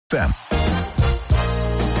FM.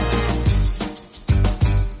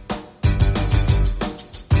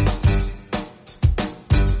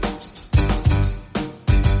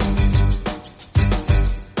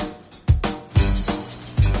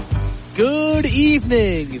 Good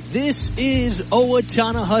evening. This is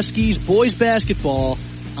Owatonna Huskies boys basketball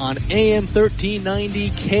on AM 1390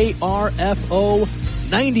 KRFO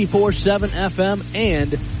 94.7 FM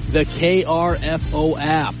and the KRFO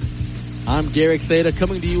app. I'm Garrick Theta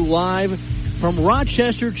coming to you live from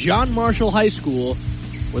Rochester John Marshall High School,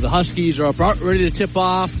 where the Huskies are about ready to tip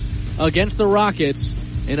off against the Rockets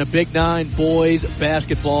in a Big Nine boys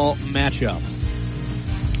basketball matchup.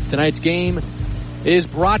 Tonight's game is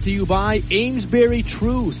brought to you by Amesbury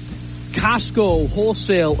Truth, Costco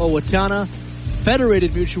Wholesale Owatonna,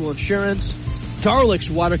 Federated Mutual Insurance,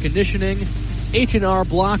 Garlick's Water Conditioning, H&R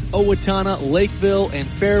Block Owatonna, Lakeville, and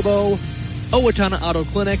Faribault, Owatonna Auto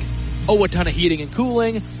Clinic, Owatonna Heating and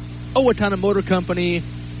Cooling, Owatonna Motor Company,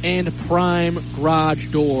 and Prime Garage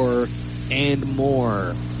Door, and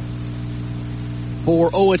more. For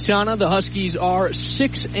Owatonna, the Huskies are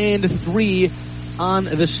 6-3 on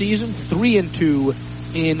the season, 3-2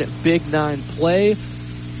 in Big Nine play.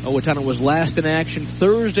 Owatonna was last in action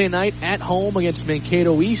Thursday night at home against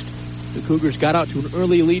Mankato East. The Cougars got out to an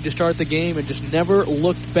early lead to start the game and just never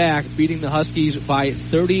looked back, beating the Huskies by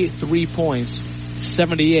 33 points,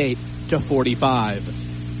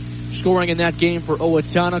 78-45. Scoring in that game for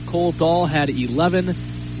Owatonna, Cole Dahl had 11,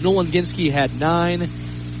 Nolan Ginsky had 9,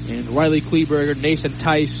 and Riley Kleberger, Nathan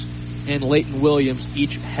Tice, and Leighton Williams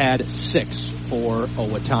each had 6 for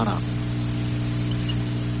Owatonna.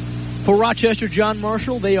 For Rochester John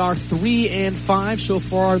Marshall, they are 3-5 so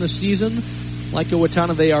far in the season. Like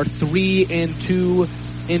Owatonna, they are 3-2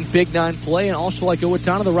 in Big Nine play, and also like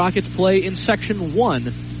Owatonna, the Rockets play in Section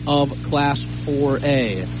 1 of Class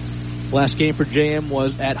 4A. Last game for JM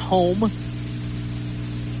was at home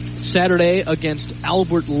Saturday against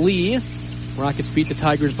Albert Lee. Rockets beat the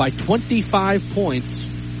Tigers by 25 points,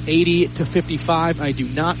 80-55. I do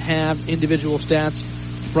not have individual stats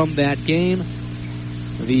from that game.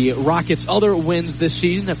 The Rockets' other wins this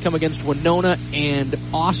season have come against Winona and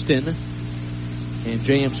Austin. And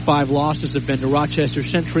JM's 5 losses have been to Rochester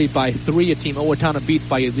Century by 3, a team Owatonna beat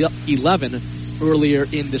by 11 earlier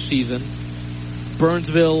in the season.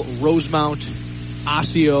 Burnsville, Rosemount,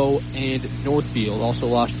 Osseo, and Northfield also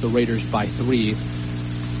lost to the Raiders by 3.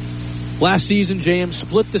 Last season, JM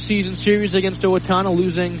split the season series against Owatonna,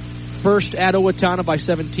 losing first at Owatonna by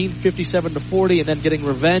 17, 57-40, and then getting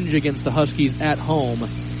revenge against the Huskies at home,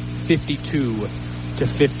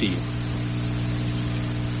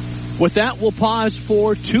 52-50. With that, we'll pause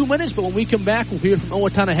for 2 minutes, but when we come back, we'll hear from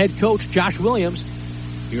Owatonna head coach Josh Williams.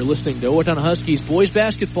 You're listening to Owatonna Huskies boys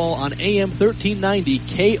basketball on AM 1390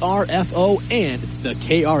 KRFO and the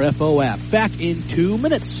KRFO app. Back in 2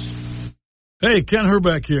 minutes. Hey, Ken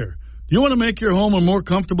Herbeck here. Do you want to make your home a more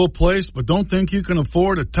comfortable place but don't think you can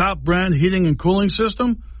afford a top brand heating and cooling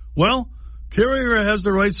system? Well, Carrier has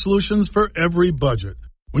the right solutions for every budget.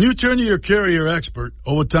 When you turn to your Carrier expert,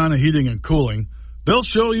 Owatonna Heating and Cooling, they'll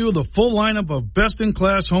show you the full lineup of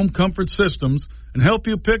best-in-class home comfort systems and help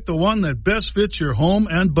you pick the one that best fits your home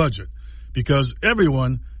and budget, because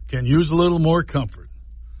everyone can use a little more comfort.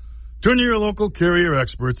 Turn to your local Carrier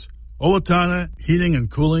experts, Owatonna Heating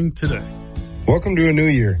and Cooling today. Welcome to a new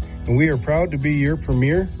year, and we are proud to be your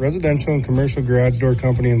premier residential and commercial garage door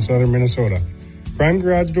company in southern Minnesota. Prime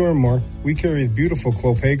Garage Door and more, we carry beautiful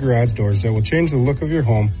Clopay garage doors that will change the look of your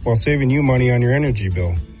home while saving you money on your energy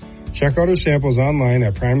bill. Check out our samples online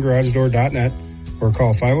at primegaragedoor.net or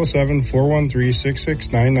call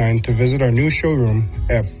 507-413-6699 to visit our new showroom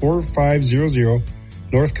at 4500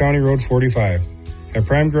 North County Road 45. At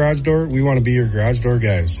Prime Garage Door, we want to be your garage door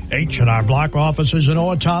guys. H&R Block offices in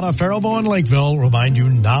Owatonna, Faribault, and Lakeville remind you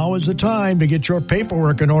now is the time to get your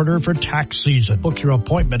paperwork in order for tax season. Book your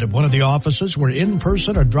appointment at one of the offices where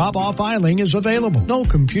in-person or drop-off filing is available. No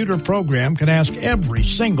computer program can ask every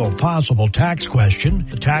single possible tax question.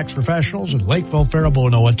 The tax professionals in Lakeville,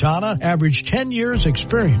 Faribault, and Owatonna average 10 years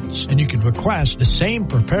experience, and you can request the same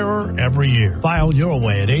preparer every year. File your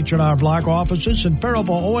way at H&R Block offices in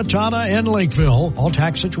Faribault, Owatonna, and Lakeville. All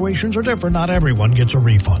tax situations are different. Not everyone gets a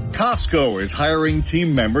refund. Costco is hiring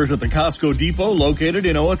team members at the Costco Depot located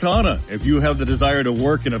in Owatonna. If you have the desire to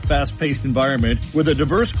work in a fast-paced environment with a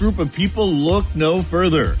diverse group of people, look no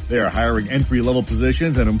further. They are hiring entry-level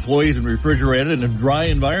positions and employees in refrigerated and dry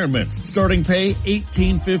environments. Starting pay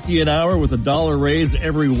 $18.50 an hour with $1 raise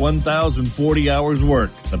every 1,040 hours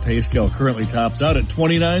worked. The pay scale currently tops out at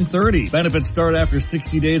 $29.30. Benefits start after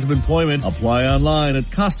 60 days of employment. Apply online at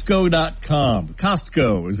Costco.com.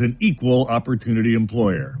 Costco is an equal opportunity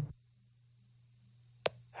employer.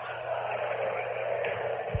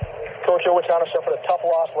 Coach, Owatonna suffered a tough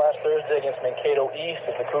loss last Thursday against Mankato East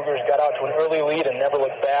as the Cougars got out to an early lead and never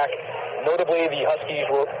looked back. Notably, the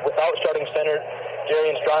Huskies were without starting center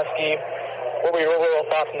Jerry Stronsky. What were your overall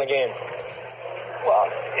thoughts in the game? Well,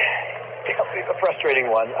 a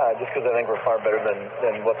frustrating one, just because I think we're far better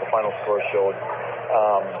than what the final score showed.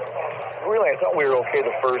 Really, I thought we were okay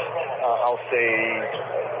the first, I'll say,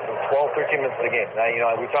 12, 13 minutes of the game. Now,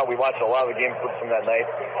 we watched a lot of the game clips from that night,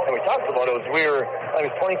 and we talked about it. It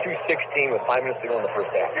was 22-16 with 5 minutes to go in the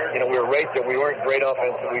first half. We were right there. We weren't great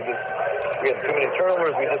offensively. We had too many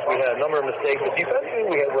turnovers. We had a number of mistakes. But defensively,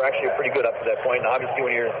 we were actually pretty good up to that point. And obviously,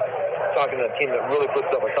 when you're talking to a team that really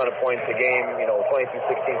puts up a ton of points a game, 22-16,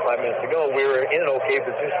 5 minutes to go, we were in an okay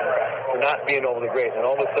position for not being overly great. And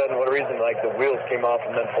all of a sudden, what a reason, the wheels came off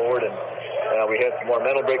and then forward, and we had some more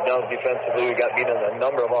mental breakdowns defensively. We got beaten on a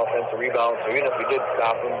number of offensive rebounds. So even if we did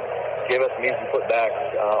stop them, gave us some easy putbacks.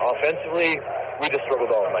 Offensively, we just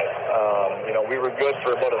struggled all night. We were good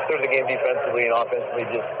for about a third of the game defensively, and offensively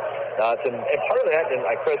just not. And part of that, and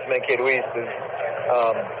I credit to Mankato East, is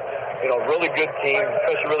really good teams,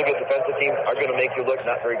 especially really good defensive teams, are going to make you look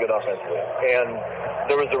not very good offensively. And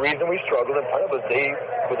there was a reason we struggled, and part of it was they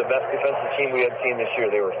were the best defensive team we had seen this year.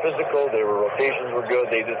 They were physical, their rotations were good,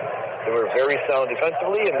 they were very sound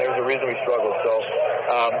defensively, and there's a reason we struggled. So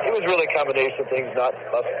it was really a combination of things, us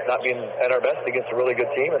not being at our best against a really good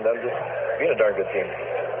team, and them just being a darn good team.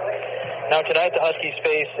 Now tonight the Huskies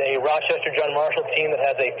face a Rochester John Marshall team that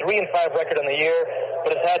has a 3-5 record on the year,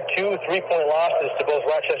 but has had 2 3-point losses to both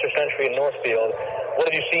Rochester Century and Northfield. What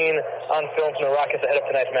have you seen on film from the Rockets ahead of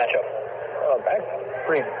tonight's matchup?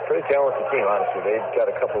 Pretty talented team, honestly. They've got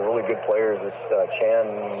a couple of really good players. It's Chan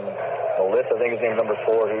Malit, I think his name's number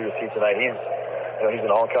 4, who you see tonight. He's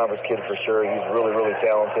an all-conference kid for sure. He's really, really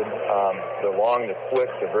talented. They're long, they're quick,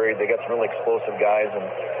 they got some really explosive guys, and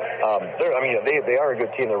they are a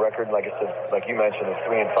good team. Their record, like I said, like you mentioned, is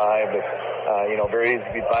 3-5. But very easy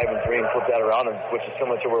to be 5-3 and flip that around, which is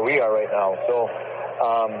similar to where we are right now. So,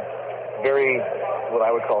 very what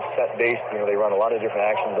I would call set-based. They run a lot of different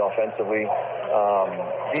actions offensively.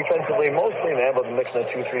 Defensively, mostly man, but mixing a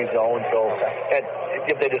 2-3 zone. So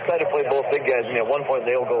if they decide to play both big guys, at one point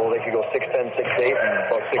they could go 6'10", 6'8", and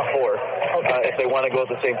about 6'4", if they want to go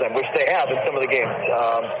at the same time, which they have in some of the games.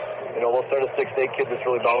 We'll start a 6'8" kid that's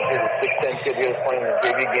really bouncy, a 6'10" kid here that's playing in the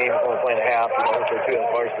JV game, only playing a half, which are 2 in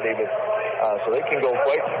varsity, but so they can go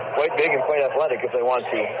quite big and quite athletic if they want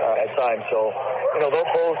to at times. So,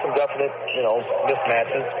 they'll pose some definite,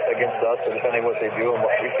 mismatches against us, depending what they do and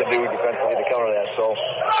what we can do defensively to counter that. So,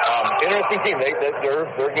 interesting team. They're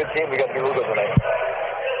a good team. We got to be real good tonight.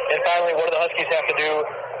 And finally, what do the Huskies have to do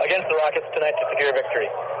against the Rockets tonight to secure a victory?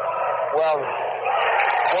 Well,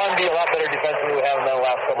 one, be a lot better defensively than we have in the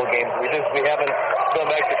last couple of games. We haven't gone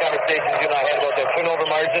back to conversations you and I had about that turnover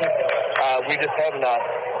margin. We just have not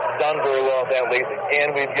done very well at that lately.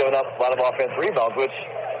 And we've given up a lot of offensive rebounds, which,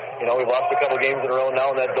 we've lost a couple of games in a row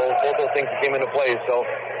now, and both those things came into play. So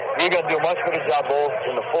we've got to do a much better job both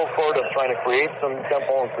in the full court of trying to create some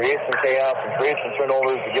tempo and create some chaos and create some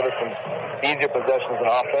turnovers to give us some easier possessions in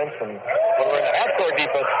offense. And when we're in the half-court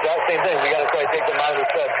defense, same thing. We got to try to take them out of the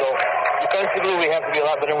set. So defensively, we have to be a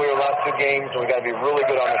lot better than we were the last 2 games, and we got to be really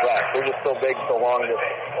good on the glass. They're just so big, so long that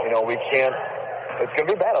we can't. It's going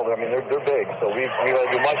to be a battle. They're big, so we got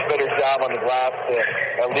to do a much better job on the glass to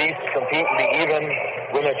at least compete and be even,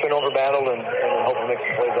 win that turnover battle, and hope to make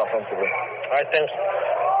some plays offensively. All right, thanks.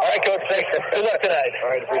 All right, Coach, thanks. Good luck tonight. All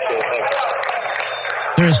right, appreciate it. Thanks.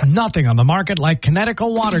 There's nothing on the market like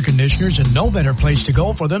Kinetico water conditioners, and no better place to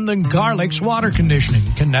go for them than Garlic's Water Conditioning.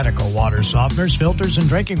 Kinetico water softeners, filters, and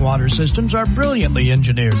drinking water systems are brilliantly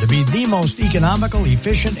engineered to be the most economical,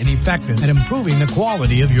 efficient, and effective at improving the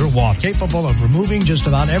quality of your water. Capable of removing just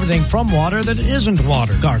about everything from water that isn't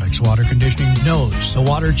water. Garlic's Water Conditioning knows the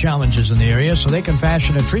water challenges in the area, so they can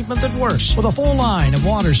fashion a treatment that works. With a full line of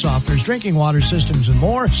water softeners, drinking water systems, and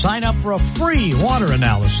more, sign up for a free water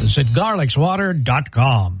analysis at garlicswater.com.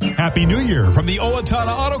 Happy New Year from the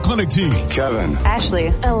Owatonna Auto Clinic team. Kevin. Ashley.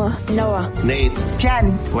 Ella. Noah. Nate.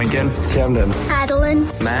 Jen. Lincoln. Camden. Adeline.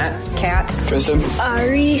 Matt. Kat. Tristan.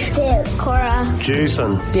 Ari. Cora.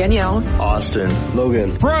 Jason. Danielle. Austin.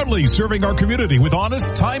 Logan. Proudly serving our community with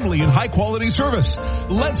honest, timely, and high-quality service.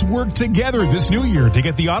 Let's work together this new year to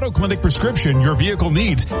get the Auto Clinic prescription your vehicle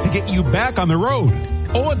needs to get you back on the road.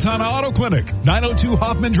 Owatonna Auto Clinic, 902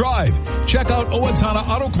 Hoffman Drive. Check out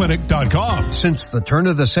OwatonnaAutoClinic.com. Since the turn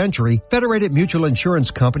of the century, Federated Mutual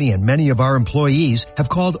Insurance Company and many of our employees have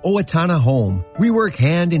called Owatonna home. We work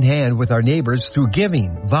hand in hand with our neighbors through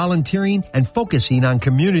giving, volunteering, and focusing on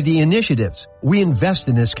community initiatives. We invest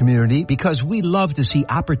in this community because we love to see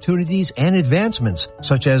opportunities and advancements,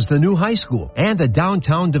 such as the new high school and the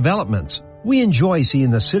downtown developments. We enjoy seeing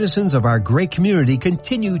the citizens of our great community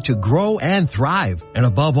continue to grow and thrive. And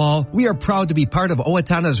above all, we are proud to be part of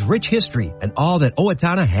Owatonna's rich history and all that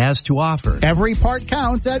Owatonna has to offer. Every part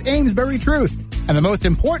counts at Amesbury Truth. And the most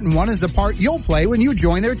important one is the part you'll play when you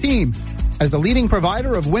join their team. As the leading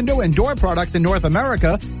provider of window and door products in North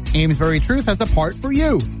America, Amesbury Truth has a part for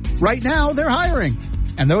you. Right now, they're hiring.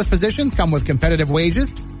 And those positions come with competitive wages,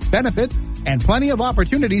 benefits, and plenty of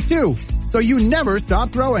opportunities too. So you never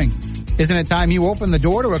stop growing. Isn't it time you open the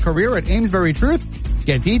door to a career at Amesbury Truth?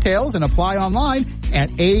 Get details and apply online at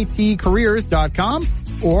atcareers.com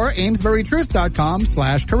or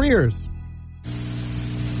amesburytruth.com/careers.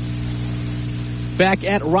 Back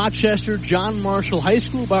at Rochester, John Marshall High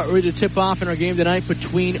School, about ready to tip off in our game tonight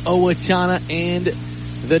between Owatonna and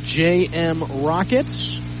the JM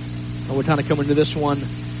Rockets. Owatonna coming to this one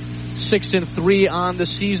 6-3 on the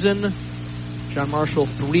season. John Marshall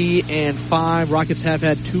 3-5. Rockets have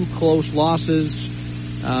had two close losses,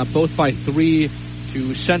 both by 3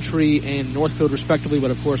 to Century and Northfield respectively,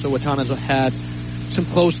 but of course Owatonna's had some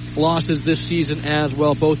close losses this season as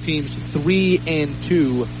well. Both teams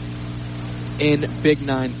 3-2 in Big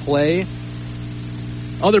Nine play.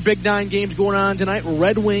 Other Big Nine games going on tonight.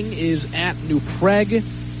 Red Wing is at New Prague.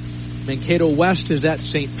 Mankato West is at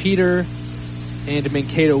St. Peter. And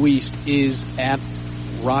Mankato East is at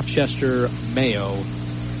Rochester Mayo.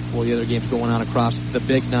 All the other games going on across the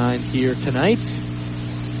Big Nine here tonight.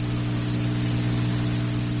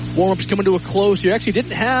 Warm-ups coming to a close here. Actually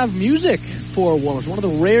didn't have music for warm-ups. One of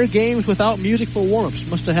the rare games without music for warm-ups.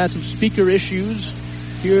 Must have had some speaker issues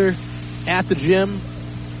here at the gym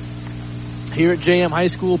here at JM High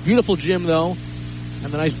School. Beautiful gym though.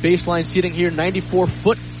 And the nice baseline seating here,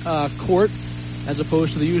 94-foot court as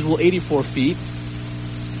opposed to the usual 84 feet.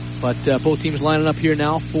 But both teams lining up here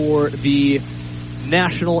now for the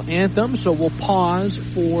national anthem. So we'll pause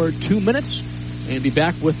for 2 minutes and be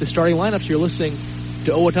back with the starting lineups. You're listening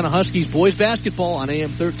to Owatonna Huskies boys basketball on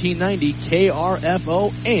AM 1390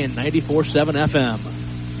 KRFO and 94.7 FM.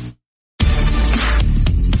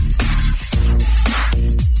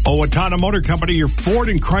 Owatonna Motor Company, your Ford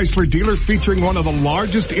and Chrysler dealer, featuring one of the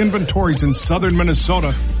largest inventories in southern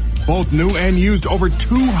Minnesota. Both new and used, over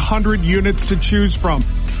 200 units to choose from.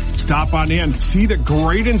 Stop on in. See the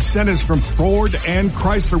great incentives from Ford and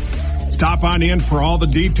Chrysler. Stop on in for all the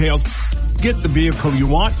details. Get the vehicle you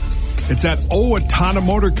want. It's at Owatonna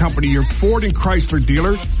Motor Company, your Ford and Chrysler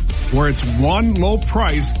dealer, where it's one low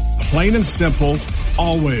price, plain and simple,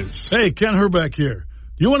 always. Hey, Ken Herbeck here.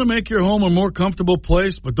 You want to make your home a more comfortable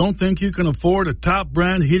place, but don't think you can afford a top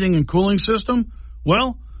brand heating and cooling system?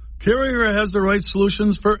 Well, Carrier has the right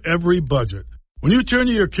solutions for every budget. When you turn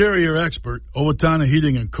to your Carrier expert, Owatonna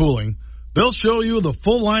Heating and Cooling, they'll show you the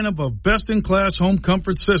full lineup of best-in-class home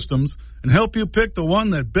comfort systems and help you pick the one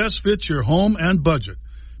that best fits your home and budget,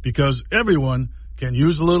 because everyone can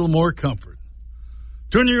use a little more comfort.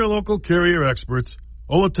 Turn to your local Carrier experts,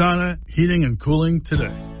 Owatonna Heating and Cooling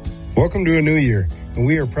today. Welcome to a new year, and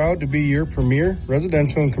we are proud to be your premier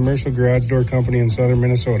residential and commercial garage door company in southern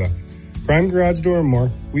Minnesota. Prime Garage Door and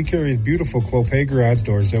more, we carry beautiful Clopay garage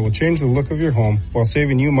doors that will change the look of your home while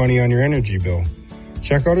saving you money on your energy bill.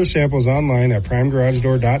 Check out our samples online at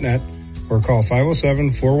primegaragedoor.net or call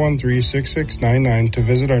 507-413-6699 to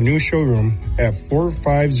visit our new showroom at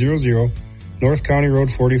 4500 North County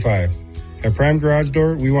Road 45. At Prime Garage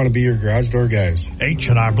Door, we want to be your garage door guys.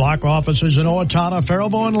 H&R Block offices in Owatonna,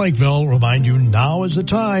 Faribault, and Lakeville remind you now is the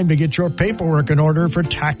time to get your paperwork in order for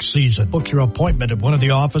tax season. Book your appointment at one of the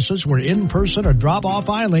offices where in-person or drop-off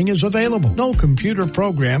filing is available. No computer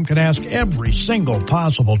program can ask every single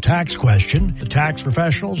possible tax question. The tax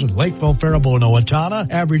professionals in Lakeville, Faribault, and Owatonna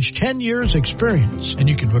average 10 years experience, and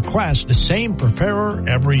you can request the same preparer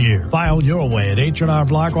every year. File your way at H&R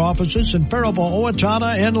Block offices in Faribault,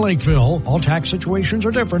 Owatonna, and Lakeville. All tax situations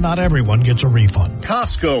are different. Not everyone gets a refund.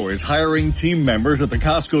 Costco is hiring team members at the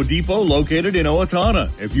Costco Depot located in Owatonna.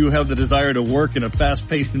 If you have the desire to work in a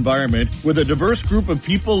fast-paced environment with a diverse group of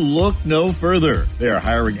people, look no further. They are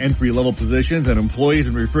hiring entry-level positions and employees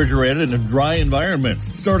in refrigerated and dry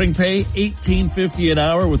environments. Starting pay $18.50 an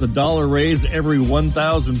hour with $1 raise every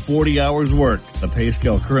 1,040 hours worked. The pay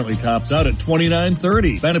scale currently tops out at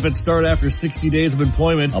 $29.30. Benefits start after 60 days of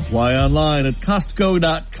employment. Apply online at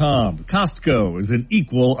Costco.com. Costco is an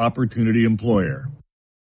equal opportunity employer.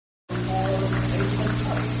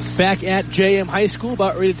 Back at JM High School,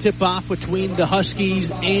 about ready to tip off between the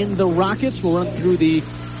Huskies and the Rockets. We'll run through the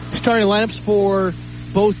starting lineups for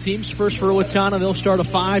both teams. First for Owatonna, they'll start a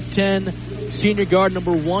 5'10" senior guard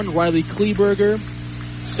number 1, Riley Kleberger.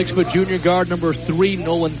 6-foot junior guard number 3,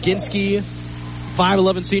 Nolan Ginsky.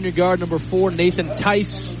 5'11" senior guard number 4, Nathan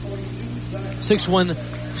Tice.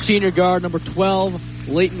 6'1" senior guard number 12,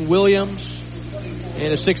 Leighton Williams.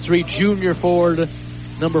 And a 6'3" junior forward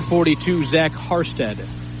number 42, Zach Harstead.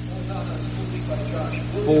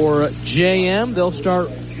 For JM, they'll start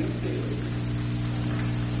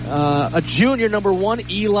a junior number 1,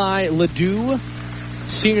 Eli Ledoux.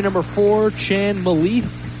 Senior number 4, Chan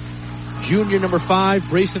Malith. Junior number 5,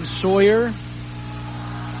 Brayson Sawyer.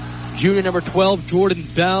 Junior number 12, Jordan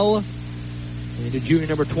Bell. And a junior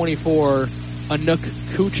number 24, Anook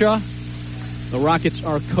Kucha. The Rockets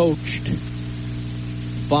are coached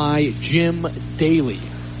by Jim Daly.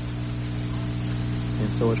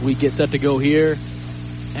 And so as we get set to go here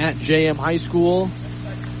at JM High School,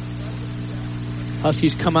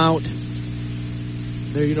 Huskies come out.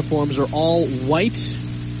 Their uniforms are all white,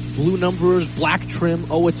 blue numbers, black trim,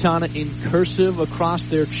 Owatonna in cursive across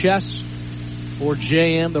their chests. For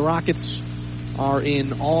JM, the Rockets are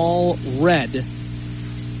in all red,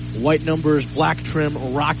 white numbers, black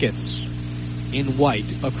trim, Rockets in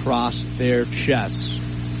white across their chests.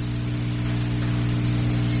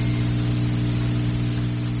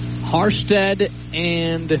 Harstead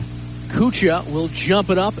and Kucha will jump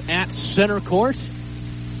it up at center court.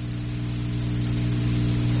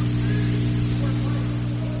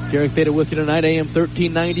 Derek Theta with you tonight, AM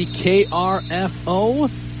 1390 KRFO.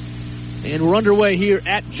 And we're underway here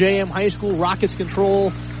at JM High School. Rockets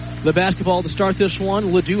control the basketball to start this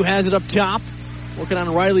one. Ledoux has it up top, working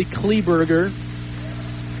on Riley Kleberger.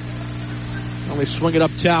 They swing it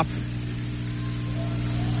up top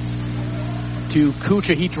to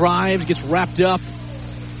Kucha. He drives, gets wrapped up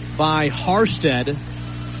by Harstead.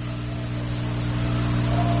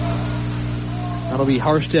 That'll be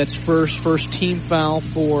Harstead's first team foul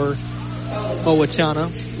for Owatonna.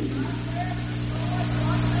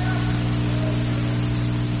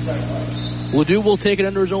 Ledoux will take it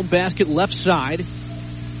under his own basket, left side.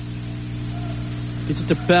 Gets it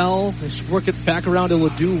to Bell. They work it back around to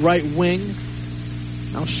Ledoux, right wing.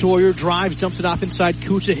 Now Sawyer drives, dumps it off inside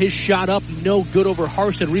Kucha. His shot up, no good over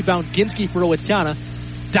Harstead. Rebound Ginsky for Owatonna.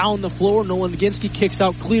 Down the floor, Nolan Ginsky kicks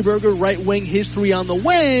out Kleberger, right wing, his 3 on the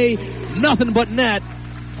way. Nothing but net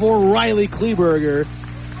for Riley Kleberger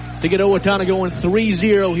to get Owatonna going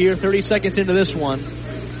 3-0 here, 30 seconds into this one.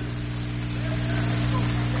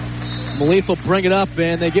 Malith will bring it up,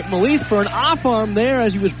 and they get Malith for an off arm there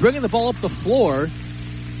as he was bringing the ball up the floor.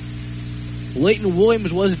 Leighton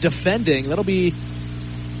Williams was defending. That'll be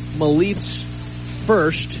Malith's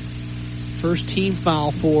first team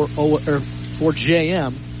foul for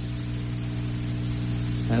JM.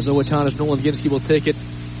 As Owatonna's Nolan Ginsky will take it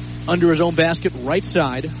under his own basket, right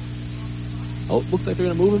side. Oh, looks like they're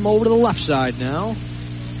going to move him over to the left side now.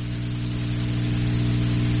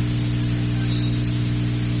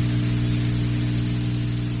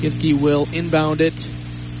 Ginsky will inbound it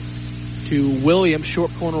to Williams,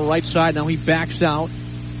 short corner right side. Now he backs out.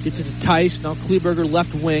 Gets it to Tice. Now Kleberger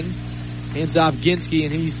left wing. Hands off Ginsky,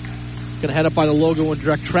 and he's going to head up by the logo and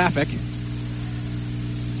direct traffic.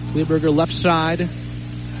 Kleberger left side.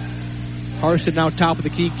 Harstead now top of the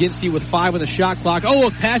key. Ginsky with 5 on the shot clock. Oh,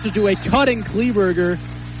 it passes to a cutting Kleberger.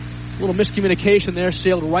 A little miscommunication there.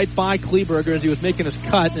 Sailed right by Kleberger as he was making his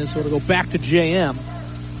cut, and so it'll go back to JM.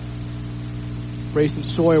 Brayson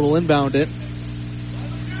Sawyer will inbound it.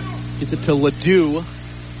 Gets it to Ledoux.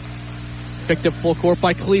 Picked up full court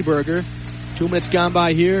by Kleberger. 2 minutes gone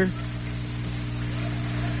by here.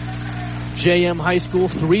 JM High School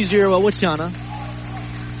 3-0 Owatonna.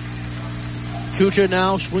 Kucha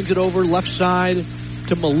now swings it over left side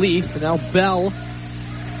to Malith. And now Bell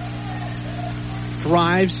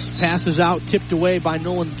drives, passes out, tipped away by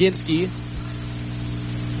Nolan Ginsky.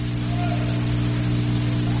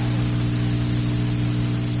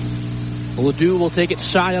 Ledoux will take it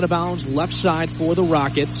side out of bounds, left side for the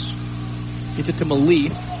Rockets. Gets it to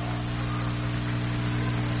Malith.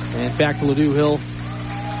 And back to Ledoux. He'll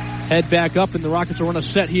head back up, and the Rockets will run a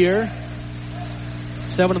set here.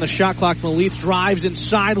 7 on the shot clock. Malith drives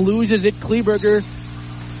inside, loses it. Kleberger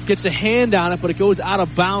gets a hand on it, but it goes out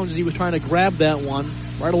of bounds as he was trying to grab that one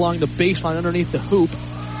right along the baseline underneath the hoop.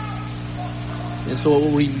 And so it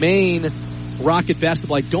will remain Rocket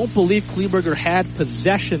basketball. I don't believe Kleberger had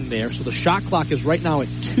possession there, so the shot clock is right now at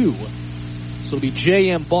 2. So it'll be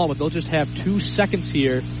JM ball, but they'll just have 2 seconds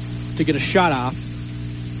here to to get a shot off.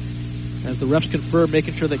 As the refs confirm,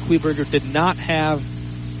 making sure that Kleberger did not have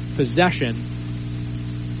possession,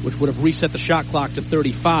 which would have reset the shot clock to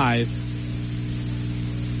 35.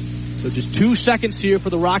 So just 2 seconds here for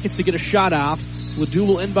the Rockets to get a shot off. Ledoux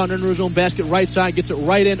will inbound under his own basket, right side, gets it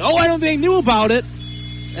right in. Oh, I don't think they knew about it,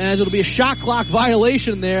 as it'll be a shot clock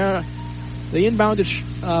violation there. They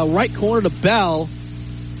inbounded right corner to Bell.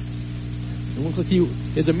 It looks like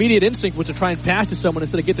his immediate instinct was to try and pass to someone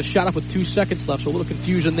instead of get the shot off with 2 seconds left. So a little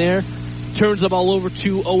confusion there. Turns the ball over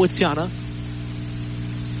to Owatonna.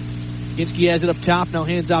 Ginsky has it up top. Now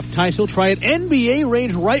hands off Tice. He'll try it. NBA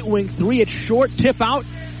range right wing three. It's short. Tip out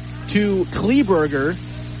to Kleberger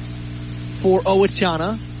for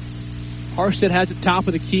Owatonna. Harstead has it top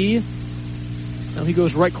of the key. Now he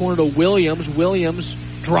goes right corner to Williams. Williams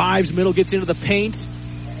drives middle, gets into the paint.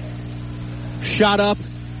 Shot up.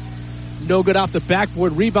 No good off the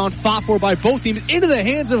backboard. Rebound fought for by both teams. Into the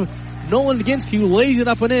hands of Nolan Ginsky, who lays it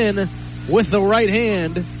up and in with the right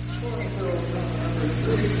hand.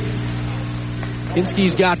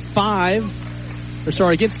 Ginsky's got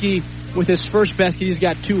Ginsky with his first basket, he's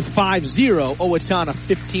got 2-5-0. Owatonna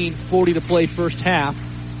 15:40 to play first half.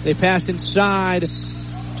 They pass inside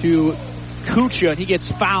to Kucha, and he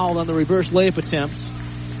gets fouled on the reverse layup attempt.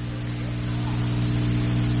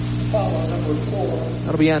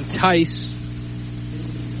 That'll be on Tice.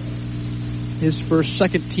 His first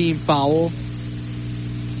second team foul.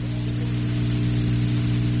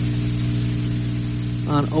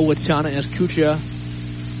 On Owatonna, as Kucha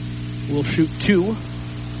will shoot 2.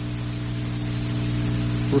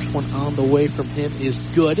 First one on the way from him is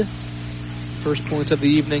good. First points of the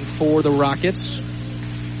evening for the Rockets.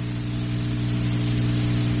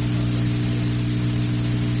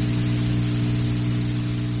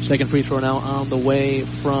 Second free throw now on the way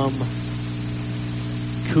from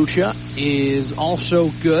Kucha is also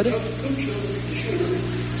good.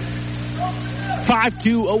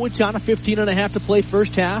 5-2 Owatonna, 15.5 to play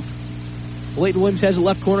first half. Leighton Williams has it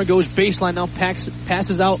left corner, goes baseline now,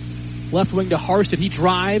 passes out left wing to Harstead. He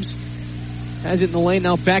drives, has it in the lane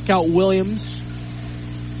now, back out Williams.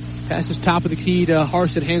 Passes top of the key to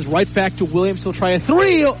Harstead, hands right back to Williams. He'll try a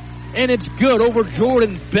three, and it's good over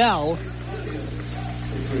Jordan Bell.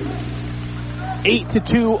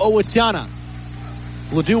 8-2 Owatonna.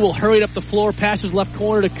 Ledoux will hurry it up the floor, passes left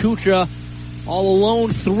corner to Kucha. All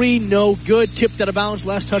alone, three, no good. Tipped out of bounds,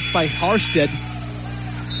 last touch by Harstead.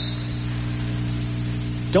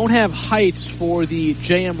 Don't have heights for the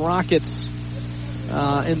JM Rockets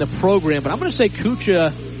in the program, but I'm going to say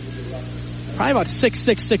Kucha, probably about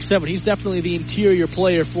 6'6", 6'7". He's definitely the interior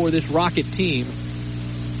player for this Rocket team.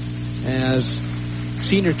 As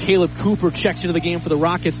senior Caleb Cooper checks into the game for the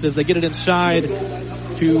Rockets as they get it inside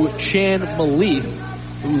to Chan Malith,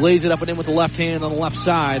 who lays it up and in with the left hand on the left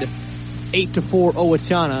side. 8-4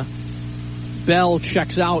 Owatonna. Bell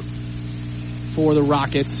checks out for the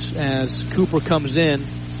Rockets as Cooper comes in.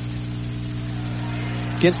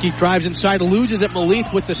 Ginsky drives inside, loses it.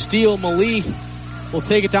 Malith with the steal. Malith will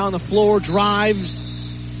take it down the floor, drives,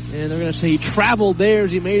 and they're going to say he traveled there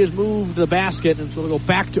as he made his move to the basket, and so it'll go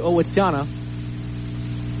back to Owatonna.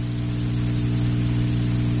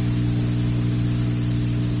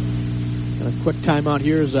 And a quick timeout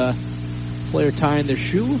here as a player tying their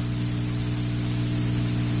shoe.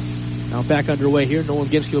 Now back underway here. Nolan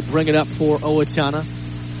Ginsky will bring it up for Owatonna.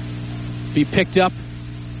 Be picked up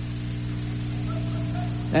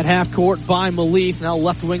at half court by Malith. Now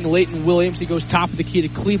left wing Leighton Williams. He goes top of the key to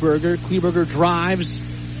Kleberger. Kleberger drives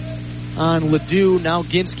on Ledoux. Now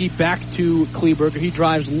Ginsky back to Kleberger. He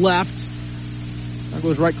drives left. Now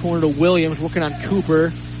goes right corner to Williams, working on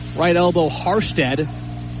Cooper. Right elbow Harstead.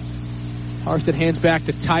 Harstead hands back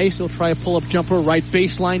to Tice. He'll try a pull-up jumper. Right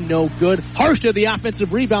baseline, no good. Harstead, the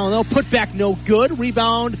offensive rebound, though. Put back, no good.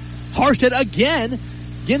 Rebound, Harstead again.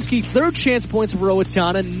 Ginsky, third chance points for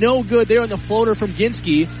Owatonna. No good there on the floater from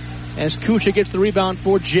Ginsky as Kucha gets the rebound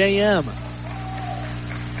for JM.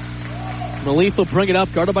 Malith will bring it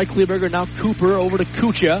up, guarded by Kleberger. Now Cooper over to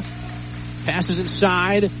Kucha. Passes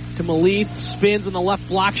inside to Malith. Spins on the left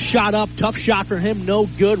block. Shot up. Tough shot for him. No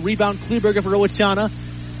good. Rebound Kleberger for Owatonna.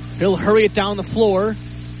 He'll hurry it down the floor.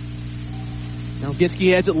 Now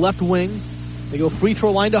Ginsky has it left wing. They go free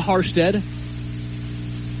throw line to Harstead.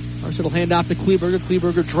 Harstead will hand off to Kleberger.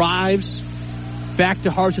 Kleberger drives back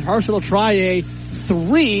to Harstead. Harstead will try a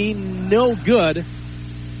three. No good.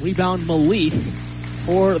 Rebound Malith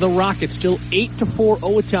for the Rockets. Still 8-4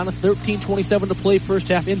 Owatonna. 13:27 to play first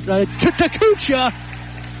half. To Kucha,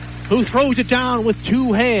 who throws it down with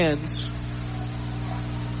two hands.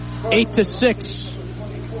 8-6.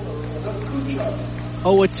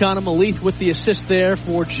 Owatonna. Malith with the assist there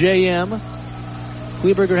for JM.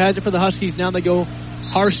 Kleberger has it for the Huskies. Now they go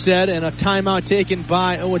Harstead, and a timeout taken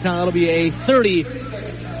by Owatonna. That'll be a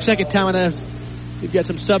 30-second timeout. We've got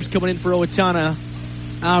some subs coming in for Owatonna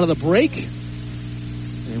out of the break.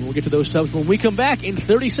 And we'll get to those subs when we come back in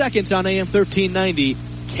 30 seconds on AM 1390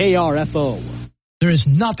 KRFO. There is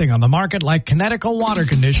nothing on the market like Kinetico water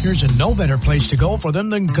conditioners, and no better place to go for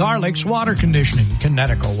them than Garlic's Water Conditioning.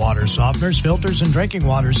 Kinetico water softeners, filters, and drinking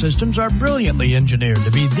water systems are brilliantly engineered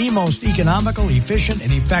to be the most economical, efficient,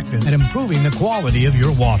 and effective at improving the quality of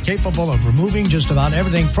your water. Capable of removing just about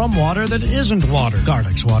everything from water that isn't water.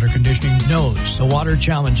 Garlic's Water Conditioning knows the water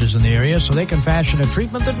challenges in the area, so they can fashion a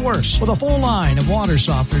treatment that works. With a full line of water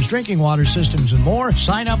softeners, drinking water systems, and more,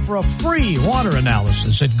 sign up for a free water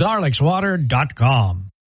analysis at garlicswater.com.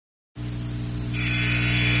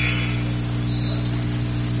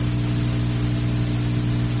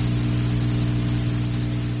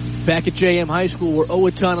 Back at JM High School, where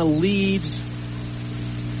Owatonna leads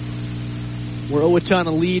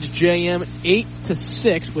JM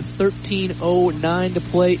 8-6 with 13:09 to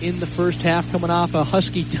play in the first half, coming off a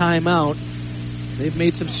Husky timeout. They've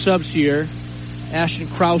made some subs here. Ashton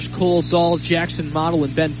Kraus, Cole Dahl, Jackson Model,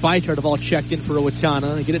 and Ben Beitert have all checked in for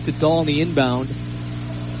Owatonna. They get it to Dahl on the inbound.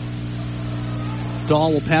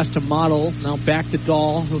 Dahl will pass to Model. Now back to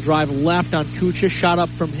Dahl. He'll drive left on Kucha. Shot up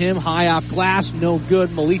from him. High off glass. No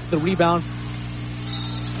good. Malith the rebound.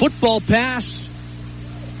 Football pass.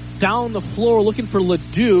 Down the floor looking for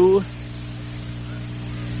Ledoux.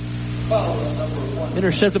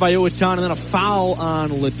 Intercepted by Owatonna, and then a foul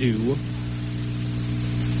on Ledoux.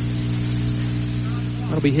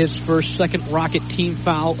 That'll be his second Rocket team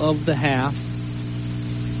foul of the half.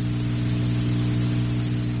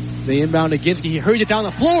 They inbound to Ginsky. He hurries it down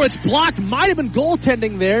the floor. It's blocked. Might have been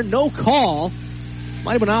goaltending there. No call.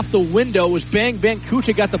 Might have been off the window. It was bang, bang.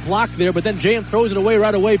 Kucha got the block there, but then JM throws it away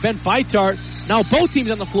right away. Ben Beitart. Now both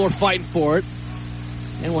teams on the floor fighting for it.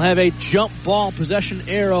 And we'll have a jump ball possession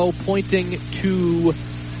arrow pointing to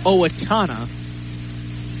Owatonna.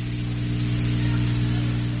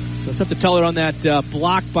 So it's tough to tell her on that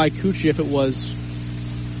block by Kucha if it was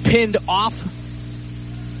pinned off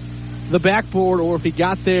the backboard or if he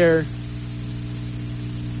got there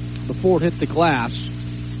before it hit the glass.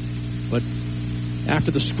 But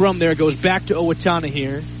after the scrum there, it goes back to Owatonna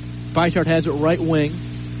here. Beitart has it right wing.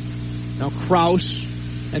 Now Kraus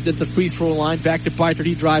ends at the free throw line. Back to Beitart.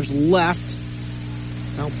 He drives left.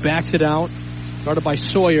 Now backs it out. Guarded by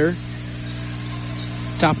Sawyer.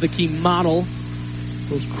 Top of the key, Model.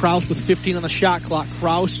 Goes Kraus with 15 on the shot clock.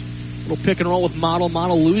 Kraus, little pick and roll with Model.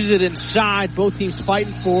 Model loses it inside. Both teams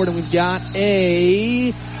fighting for it, and we've got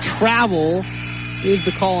a travel. Is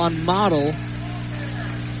the call on Model.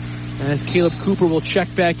 As Caleb Cooper will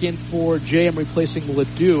check back in for JM, replacing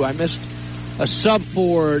Ledoux. I missed a sub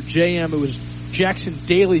for JM. It was Jackson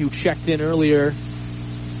Daly who checked in earlier.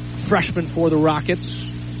 Freshman for the Rockets.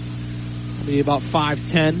 He'll be about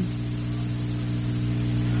 5'10".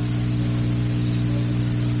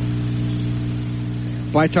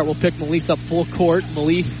 Beitart will pick Malith up full court.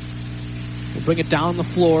 Malith will bring it down the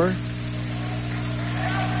floor.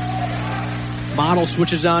 Model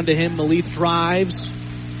switches on to him. Malith drives.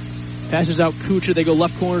 Passes out Kucha. They go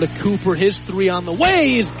left corner to Cooper. His three on the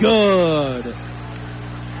way is good.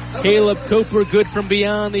 Caleb Cooper good from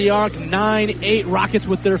beyond the arc. 9-8 Rockets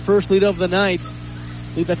with their first lead of the night. I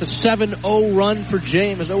believe that's a 7-0 run for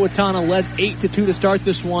James. Owatonna led 8-2 to start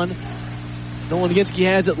this one. Nolan Ginsky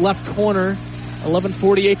has it left corner.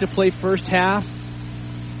 11:48 to play first half.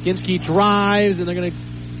 Ginsky drives, and they're going to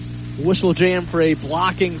whistle JM for a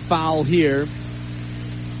blocking foul here.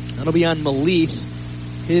 That'll be on Malith.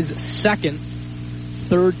 His second,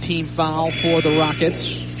 third team foul for the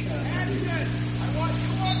Rockets.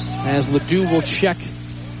 As Ledoux will check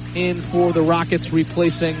in for the Rockets,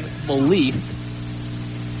 replacing Malith.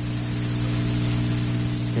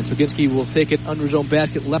 And so Ginsky will take it under his own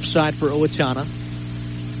basket, left side for Owatonna.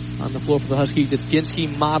 On the floor for the Huskies, it's Ginsky,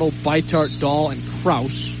 Model, Beitart, Dahl, and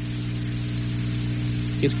Kraus.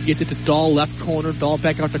 Ginsky gets it to Dahl, left corner. Dahl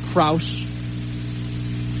back out to Kraus.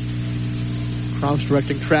 Kraus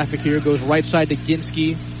directing traffic here. Goes right side to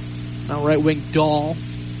Ginsky. Now right wing, Dahl.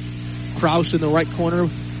 Kraus in the right corner.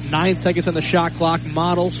 9 seconds on the shot clock.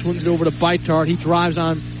 Model swings it over to Beitart. He drives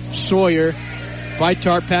on Sawyer.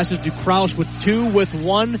 Beitart passes to Kraus with 2, with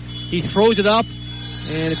 1. He throws it up,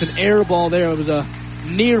 and it's an air ball there. It was a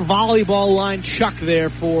near volleyball line chuck there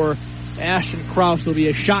for Ashton Kraus. There'll be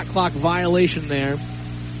a shot clock violation there,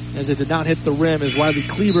 as it did not hit the rim, as Wiley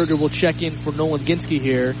Kleberger will check in for Nolan Ginsky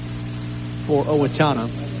here for Owatonna.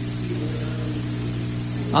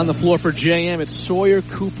 On the floor for JM, it's Sawyer,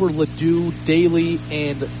 Cooper, Ledoux, Daly,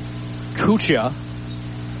 and Kucha.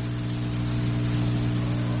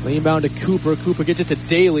 Inbound to Cooper. Cooper gets it to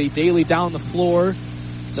Daly. Daly down the floor.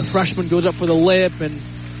 The freshman goes up for the layup and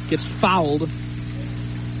gets fouled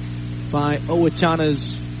by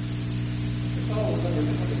Owatonna's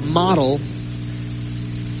Model.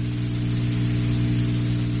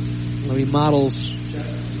 Maybe Model's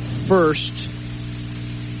first.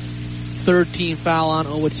 Third team foul on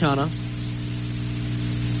Owatonna.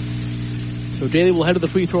 So Daly will head to the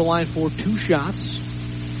free throw line for 2 shots.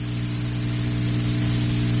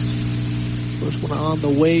 First one on the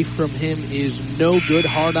way from him is no good.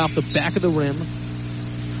 Hard off the back of the rim.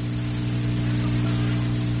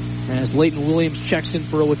 As Leighton Williams checks in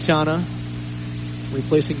for Owatonna,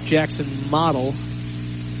 replacing Jackson Model.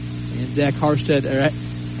 And Zach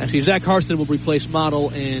Harstead will replace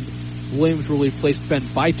Model, and Williams will replace Ben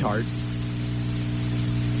Beitart.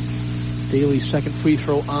 Daly's second free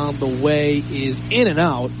throw on the way is in and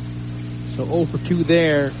out. So 0 for 2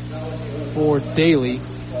 there for Daly.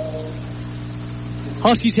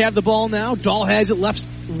 Huskies have the ball now. Dahl has it left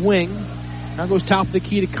wing. Now goes top of the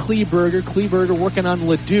key to Kleberger. Kleberger working on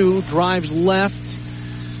Ledoux. Drives left.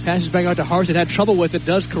 Passes back out to Harstead. Had trouble with it.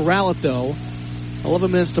 Does corral it though. 11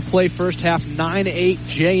 minutes to play first half. 9-8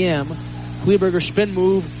 JM. Kleberger spin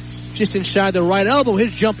move just inside the right elbow.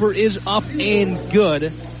 His jumper is up and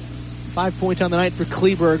good. 5 points on the night for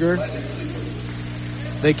Kleberger.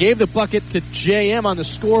 They gave the bucket to JM on the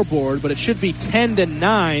scoreboard, but it should be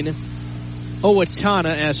 10-9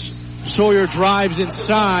 Owatonna as Sawyer drives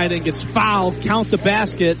inside and gets fouled. Count the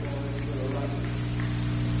basket.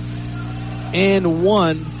 And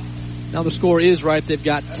 1. Now the score is right. They've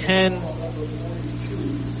got 10.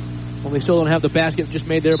 Well, they still don't have the basket just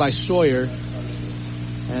made there by Sawyer.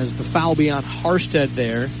 As the foul will be on Harstead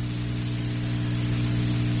there.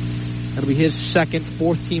 That'll be his second,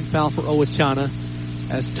 4th team foul for Owatonna,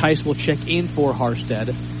 as Tice will check in for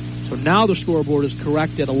Harstead. So now the scoreboard is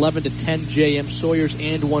correct at 11-10 JM. Sawyer's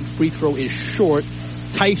and 1 free throw is short.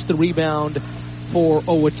 Tice the rebound for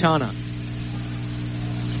Owatonna.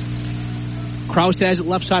 Krause has it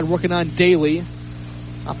left side working on Daly.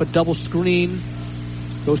 Off a double screen.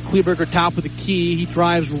 Goes Kleberger top of the key. He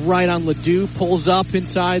drives right on Ledoux. Pulls up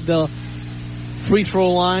inside the free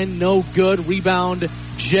throw line. No good. Rebound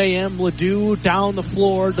JM. Ledoux down the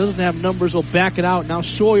floor. Doesn't have numbers. Will back it out. Now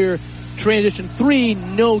Sawyer transition 3.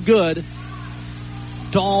 No good.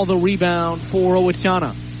 Dahl the rebound for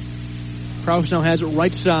Owatonna. Krause now has it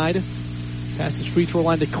right side. Passes free throw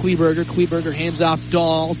line to Kleberger. Kleberger hands off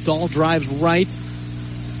Dahl. Dahl drives right.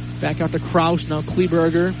 Back out to Krause. Now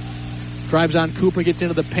Kleberger drives on Cooper. Gets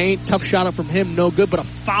into the paint. Tough shot up from him. No good, but a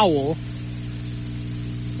foul.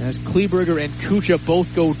 As Kleberger and Kucha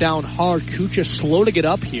both go down hard. Kucha slow to get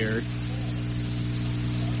up here.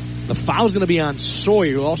 The foul's going to be on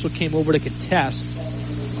Sawyer, who also came over to contest.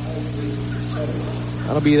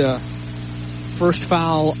 That'll be the first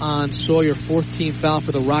foul on Sawyer, 4th team foul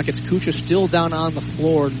for the Rockets. Kucha still down on the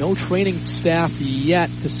floor. No training staff yet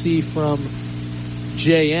to see from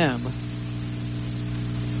JM.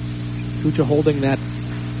 Kucha holding that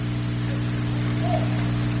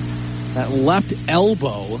left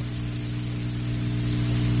elbow.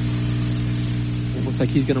 It looks like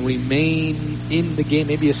he's going to remain in the game.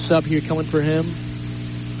 Maybe a sub here coming for him.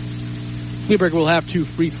 Kleberger will have 2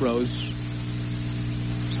 free throws.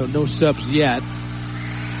 So no subs yet.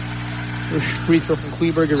 First free throw from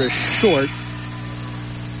Kleberger is short.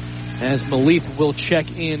 As Malif will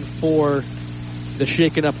check in for the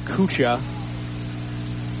shaken up Kucha.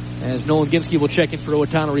 As Nolan Ginsky will check in for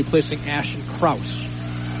Owatonna, replacing Ashton Krause.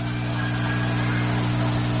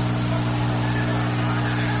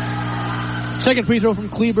 Second free throw from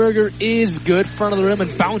Kleberger is good. Front of the rim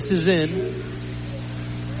and bounces in.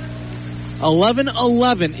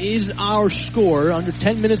 11-11 is our score. Under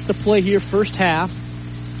 10 minutes to play here, first half.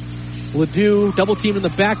 Ledoux, double team in the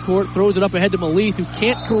backcourt, throws it up ahead to Malif, who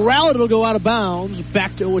can't corral it. It'll go out of bounds.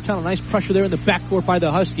 Back to Owatonna. Nice pressure there in the backcourt by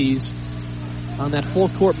the Huskies. On that full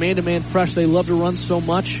court man-to-man press they love to run so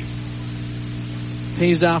much.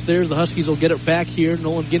 Pays off there. The Huskies will get it back here.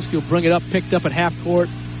 Nolan Ginsky will bring it up, picked up at half court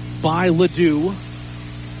by Ledoux.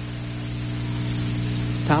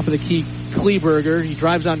 Top of the key, Kleberger. He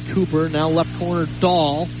drives on Cooper. Now left corner,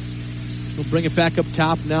 Dahl. He'll bring it back up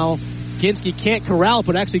top. Now Ginsky can't corral,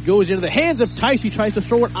 but actually goes into the hands of Tice. He tries to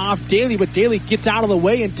throw it off Daly, but Daly gets out of the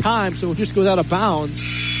way in time, so it just goes out of bounds.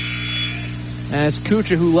 As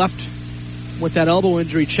Kucha, who left with that elbow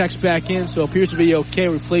injury, checks back in, so appears to be okay,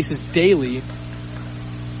 replaces Daly.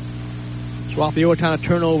 So off the Owatonna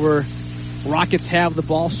turnover, Rockets have the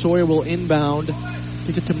ball. Sawyer will inbound.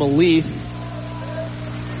 Gets it to Malith.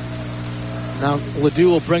 Now Ledoux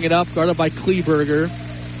will bring it up, guarded by Kleberger.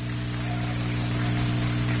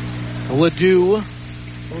 Ledoux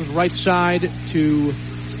goes right side to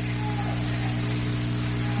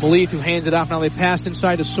Malith, who hands it off. Now they pass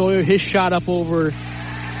inside to Sawyer. His shot up over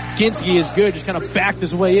Ginsky is good. Just kind of backed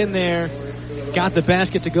his way in there. Got the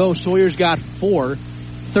basket to go. Sawyer's got 4.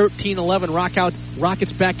 13-11.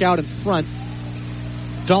 Rockets back out in front.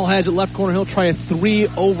 Dahl has it left corner. He'll try a 3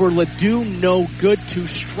 over Ledoux. No good. Too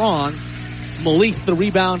strong. Malith the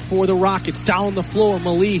rebound for the Rockets. Down the floor.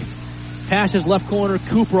 Malith passes left corner.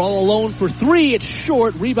 Cooper all alone for 3. It's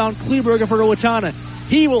short. Rebound Kleberger for Owatonna.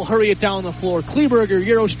 He will hurry it down the floor. Kleberger,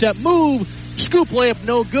 Euro step move. Scoop layup,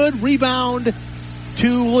 no good. Rebound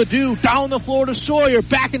to Ledoux. Down the floor to Sawyer.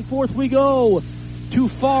 Back and forth we go. Too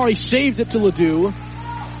far. He saves it to Ledoux.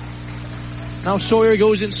 Now Sawyer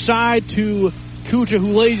goes inside to Kucha, who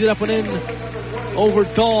lays it up and in over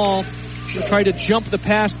Dahl. She'll try to jump the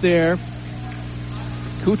pass there.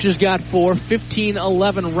 Kucha's got 4.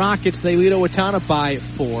 15-11 Rockets. They lead Owatonna by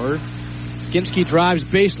 4. Ginsky drives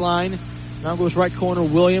baseline. Now goes right corner.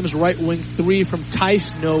 Williams, right wing 3 from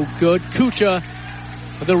Tice. No good. Kucha,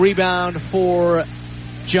 the rebound for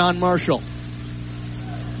John Marshall.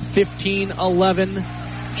 15-11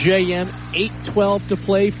 JM. 8:12 to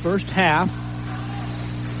play first half.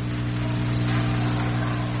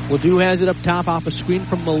 Ledoux has it up top off a screen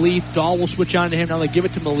from Malith. Dahl will switch on to him. Now they give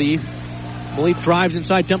it to Malith. Malith drives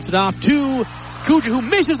inside, dumps it off to Kucha, who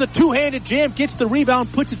misses the two-handed jam, gets the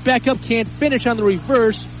rebound, puts it back up, can't finish on the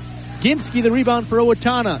reverse. Ginsky the rebound for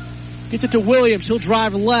Owatonna. Gets it to Williams. He'll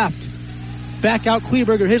drive left. Back out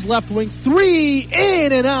Kleberger, his left wing. 3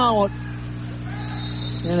 in and out.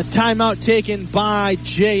 And a timeout taken by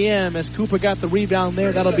JM as Cooper got the rebound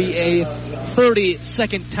there. That'll be a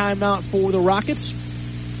 30-second timeout for the Rockets.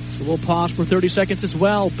 So we'll pause for 30 seconds as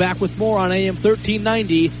well. Back with more on AM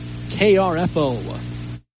 1390 KRFO.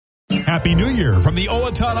 Happy New Year from the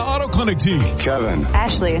Owatonna Auto Clinic team. Kevin.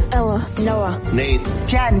 Ashley. Ella. Noah. Nate.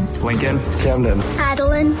 Jen. Lincoln. Camden.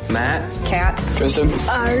 Adeline. Matt. Kat. Tristan.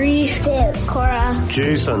 Ari. Dave. Cora.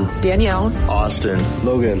 Jason. Danielle. Austin.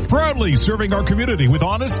 Logan. Proudly serving our community with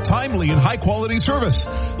honest, timely, and high-quality service.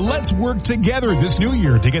 Let's work together this new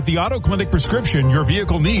year to get the Auto Clinic prescription your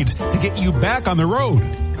vehicle needs to get you back on the road.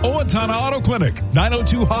 Owatonna Auto Clinic,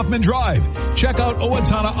 902 Hoffman Drive. Check out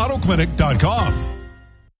OwatonnaAutoClinic.com.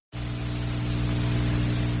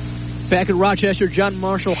 Back at Rochester, John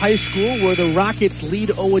Marshall High School, where the Rockets lead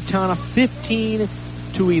Owatonna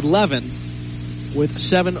 15-11 with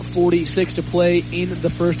 7:46 to play in the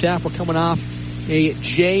first half. We're coming off a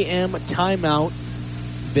JM timeout.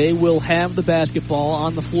 They will have the basketball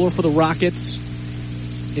on the floor for the Rockets.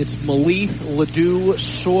 It's Malith, Ledoux,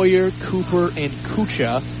 Sawyer, Cooper, and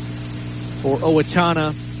Kucha. For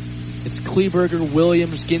Owatonna, it's Kleberger,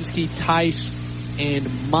 Williams, Ginsky, Tice,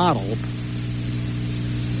 and Model.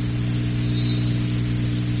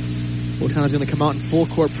 Owatonna's going to come out in full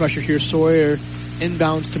court pressure here. Sawyer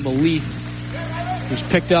inbounds to Malith, who's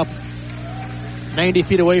picked up 90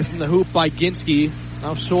 feet away from the hoop by Ginsky.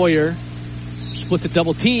 Now Sawyer split the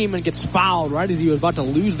double team and gets fouled right as he was about to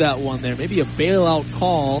lose that one there. Maybe a bailout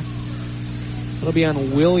call. It'll be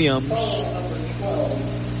on Williams.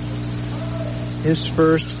 His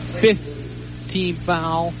first, 5th team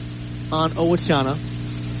foul on Owatonna.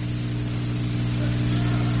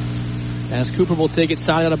 As Cooper will take it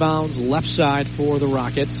side out of bounds, left side for the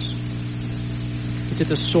Rockets. Gets it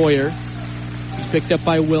to Sawyer. He's picked up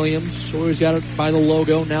by Williams. Sawyer's got it by the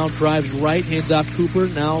logo. Now drives right, hands off Cooper.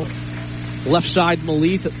 Now left side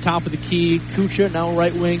Malith at the top of the key. Kucha, now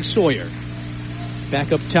right wing Sawyer.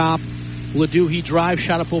 Back up top. Ledoux, he drives,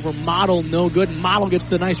 shot up over Model, no good. Model gets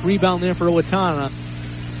the nice rebound there for Owatonna.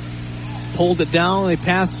 Pulled it down. They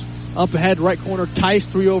pass up ahead, right corner. Tice,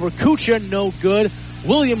 3 over Kucha, no good.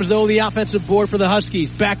 Williams, though, the offensive board for the Huskies.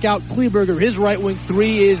 Back out Kleberger. His right wing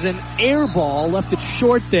 3 is an air ball. Left it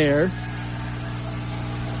short there.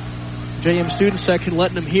 JM student section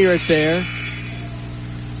letting them hear it there.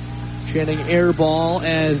 Chanting air ball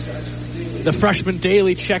as the freshman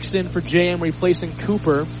Daly checks in for JM, replacing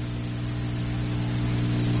Cooper.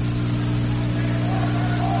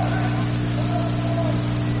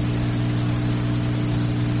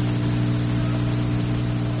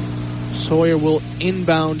 Sawyer will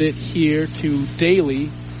inbound it here to Daly.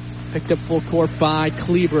 Picked up full court by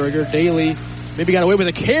Kleberger. Daly maybe got away with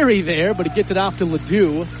a carry there, but he gets it off to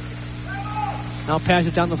Ledoux. Now pass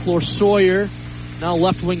it down the floor. Sawyer. Now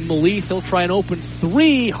left wing Malith. He'll try an open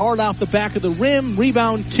 3. Hard off the back of the rim.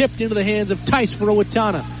 Rebound tipped into the hands of Tice for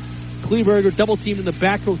Owatonna. Kleberger double teamed in the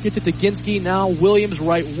backcourt. Gets it to Ginsky. Now Williams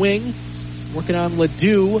right wing. working on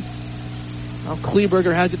Ledoux. Now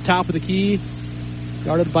Kleberger has it top of the key,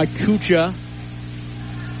 guarded by Kucha.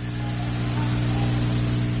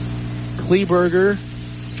 Kleberger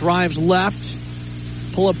drives left.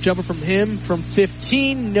 Pull-up jumper from him from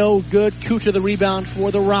 15. No good. Kucha the rebound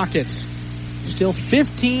for the Rockets. Still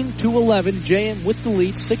 15-11. JM with the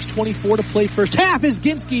lead. 6:24 to play first half as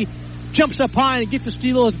Ginsky jumps up high and gets a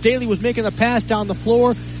steal as Daly was making the pass down the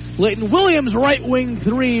floor. Leighton Williams, right wing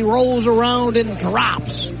three, rolls around and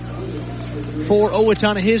drops for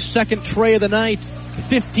Owatonna, his second tray of the night.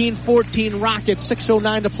 15-14 Rockets.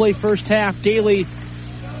 6:09 to play first half. Daly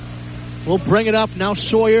will bring it up. Now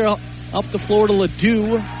Sawyer up the floor to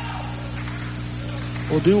Ledoux.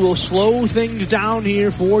 Ledoux will slow things down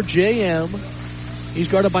here for JM. He's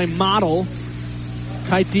guarded by Model.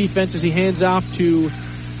 Tight defense as he hands off to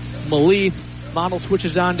Malith. Model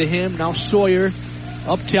switches on to him. Now Sawyer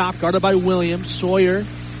up top, guarded by Williams. Sawyer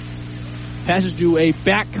passes to a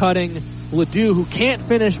back-cutting Ledoux, who can't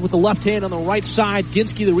finish with the left hand on the right side.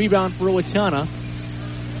 Ginsky the rebound for Owatonna.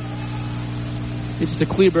 It's to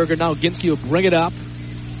Kleberger. Now Ginsky will bring it up.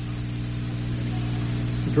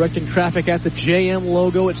 Directing traffic at the JM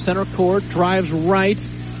logo at center court. Drives right.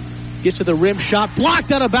 Gets to the rim. Shot blocked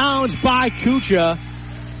out of bounds by Kucha.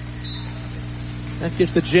 That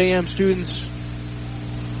gets the JM students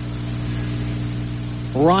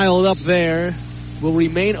riled up there. Will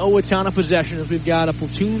remain Owatonna possession as we've got a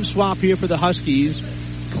platoon swap here for the Huskies.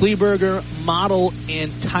 Kleberger, Model,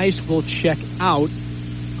 and Tice will check out.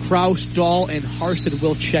 Kraus, Dahl, and Harsted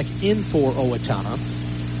will check in for Owatonna.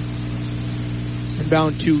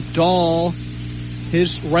 Inbound to Dahl.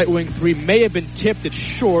 His right wing three may have been tipped. It's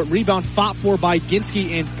short. Rebound fought for by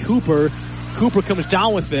Ginsky and Cooper. Cooper comes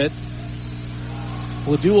down with it.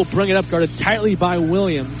 Ledoux will bring it up, guarded tightly by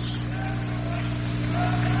Williams.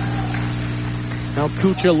 Now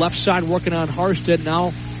Kucha left side working on Harsted.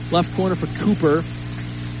 Now left corner for Cooper.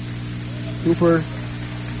 Cooper,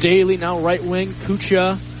 Daly now right wing.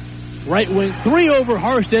 Kucha, right wing three over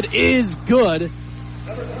Harsted is good.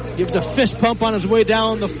 Gives a fist pump on his way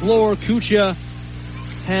down the floor. Kucha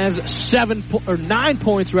has 9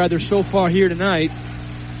 points rather so far here tonight.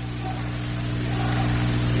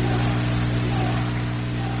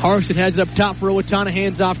 Harsted has it up top for Owatonna.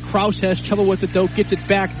 Hands off. Kraus has trouble with it though. Gets it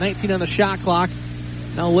back. 19 on the shot clock.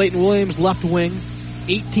 Now Leighton Williams left wing.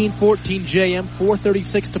 18-14 JM.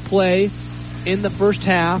 4:36 to play in the first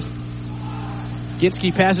half.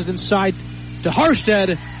 Ginsky passes inside to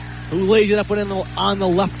Harsted, who lays it up on the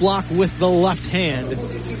left block with the left hand.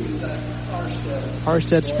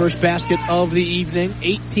 Harsted's first basket of the evening.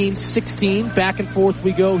 18-16. Back and forth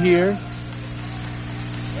we go here.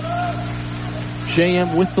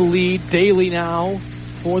 JM with the lead. Daly now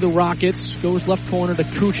for the Rockets. Goes left corner to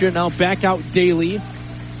Kucha. Now back out Daly.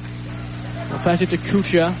 Now pass it to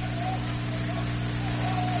Kucha.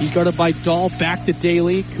 He's guarded by Dahl. Back to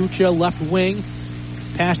Daly. Kucha left wing.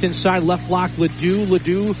 Pass inside, left block, Ledoux.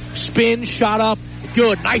 Ledoux spin, shot up.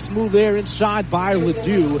 Good. Nice move there inside by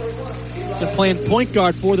Ledoux. Been playing point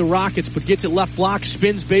guard for the Rockets, but gets it left block,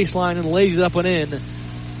 spins baseline, and lays it up and in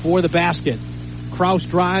for the basket. Kraus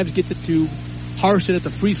drives, gets it to Harsted at the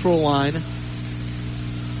free throw line.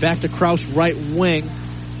 Back to Kraus, right wing.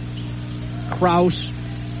 Kraus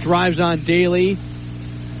drives on Daly.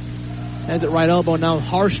 Has it right elbow. Now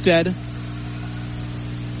Harsted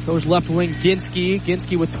goes left wing.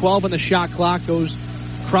 Ginsky with 12 on the shot clock. Goes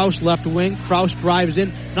Kraus left wing. Kraus drives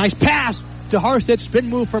in. Nice pass to Harsted. Spin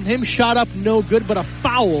move from him. Shot up, no good, but a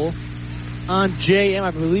foul on JM. I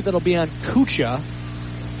believe that'll be on Kucha.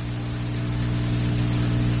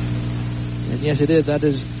 And yes, it is. That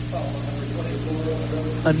is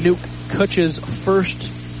Anouk Kucha's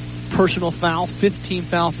first personal foul. 15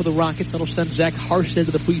 foul for the Rockets. That'll send Zach Harsted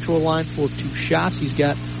to the free throw line for 2 shots. He's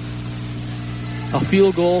got a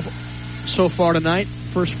field goal so far tonight.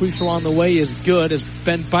 First free throw on the way is good as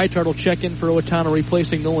Ben Beitard will check in for Owatonna,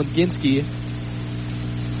 replacing Nolan Ginsky.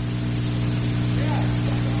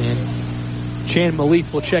 And Chan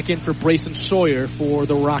Malith will check in for Brayson Sawyer for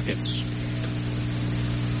the Rockets.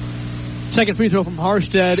 Second free throw from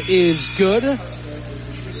Harsted is good.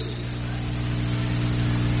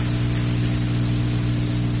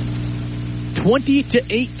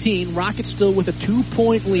 (20-18). Rockets still with a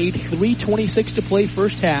 2-point lead. 3:26 to play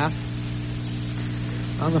first half.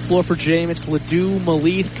 On the floor for James, it's Ledoux,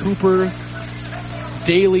 Malith, Cooper,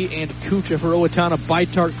 Daly, and Kucha for Owatonna.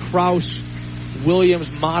 Beitart, Kraus,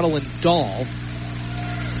 Williams, Model, and Dahl.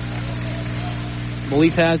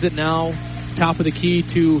 Malith has it now. Top of the key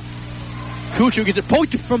to Kucha, who gets it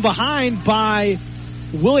poked from behind by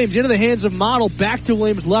Williams into the hands of Model. Back to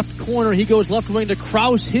Williams, left corner. He goes left wing to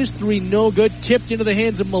Kraus. His three, no good. Tipped into the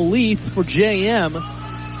hands of Malith for JM.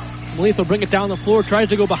 Malith will bring it down the floor. Tries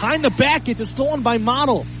to go behind the back. It's stolen by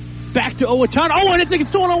Model. Back to Owatonna. Oh, and it's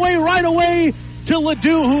stolen away right away to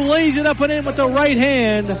Ledoux, who lays it up and in with the right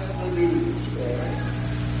hand.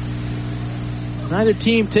 Neither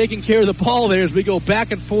team taking care of the ball there as we go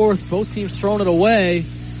back and forth. Both teams throwing it away.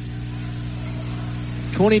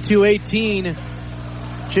 22-18.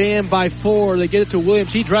 JM by 4. They get it to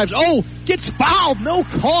Williams. He drives. Oh, gets fouled. No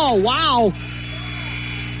call. Wow.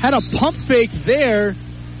 Had a pump fake there.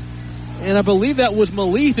 And I believe that was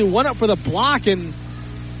Malith who went up for the block and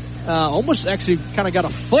almost actually kind of got a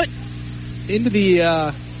foot into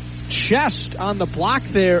the chest on the block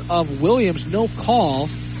there of Williams. No call.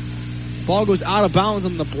 Ball goes out of bounds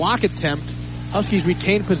on the block attempt. Huskies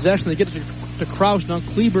retain possession. They get it to Kraus. Now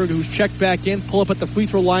Kleberg, who's checked back in. Pull up at the free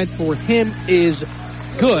throw line for him is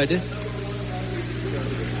good.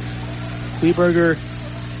 Kleberger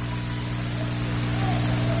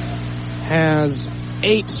has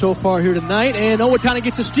 8 so far here tonight. And Owatonna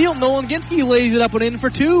gets a steal. Nolan Ginsky lays it up and in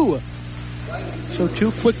for 2. So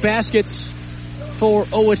 2 quick baskets for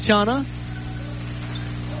Owatonna.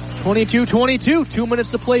 22-22. 2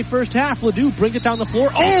 minutes to play first half. Ledoux brings it down the floor.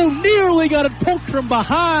 Oh, nearly got it poked from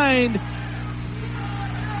behind.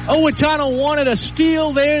 Owatonna wanted a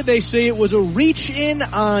steal there. They say it was a reach in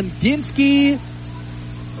on Ginsky.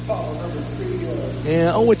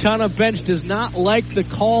 And Owatonna bench does not like the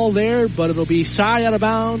call there, but it'll be side out of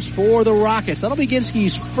bounds for the Rockets. That'll be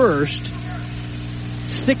Ginsky's first.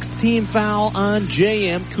 16 foul on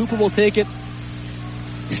JM. Cooper will take it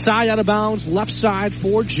side out of bounds, left side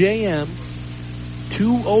for JM.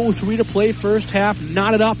 2:03 to play first half.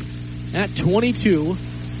 Knotted up at 22.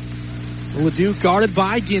 Ledoux guarded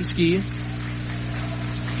by Ginsky.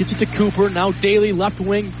 Gets it to Cooper. Now Daly, left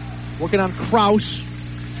wing, working on Kraus.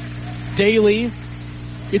 Daly.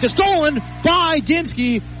 It's stolen by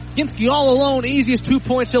Ginsky. Ginsky all alone. Easiest 2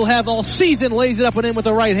 points he'll have all season. Lays it up and in with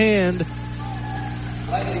the right hand.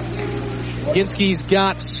 Ginsky's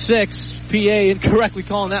got 6. PA incorrectly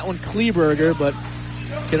calling that one Kleberger, but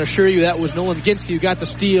can assure you that was Nolan Ginsky who got the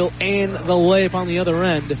steal and the layup on the other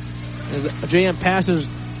end. As JM passes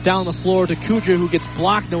down the floor to Kuja, who gets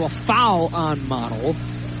blocked. No, a foul on Model.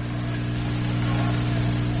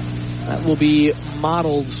 That will be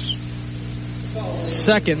Model's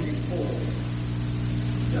second.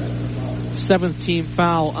 7th team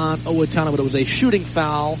foul on Owatonna, but it was a shooting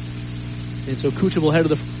foul. And so Kucha will head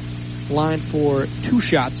to the line for 2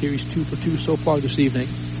 shots here. He's 2 for 2 so far this evening.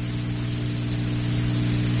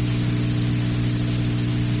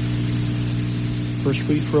 First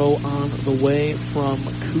free throw on the way from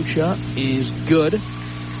Kucha is good.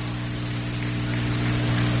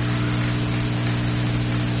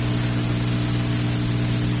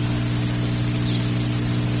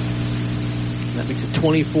 That makes it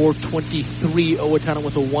 24-23. Owatonna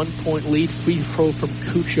with a 1-point lead. Free throw from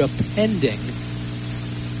Kucha pending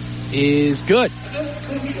is good.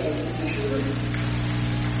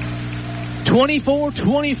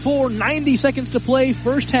 24-24, 90 seconds to play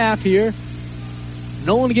first half here.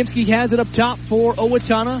 Nolan Ginsky has it up top for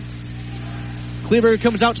Owatonna. Kleberger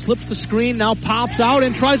comes out, slips the screen, now pops out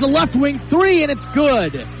and tries a left wing 3, and it's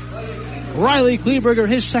good. Riley Kleberger,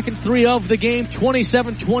 his second 3 of the game.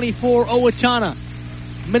 27-24 Owatonna.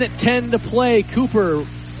 Minute 10 to play. Cooper,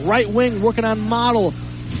 right wing, working on Model.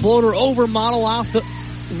 Floater over Model off the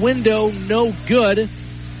window, no good.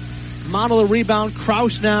 Model a rebound.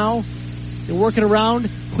 Kraus now. They're working around.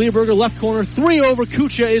 Kleberger left corner. 3 over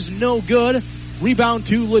Kucha is no good. Rebound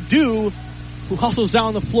to Ledoux, who hustles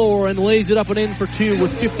down the floor and lays it up and in for 2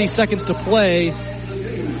 with 50 seconds to play.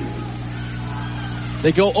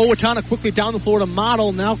 They go Owatonna quickly down the floor to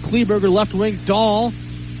Model. Now Kleberger left wing. Dahl.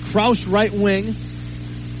 Kraus right wing.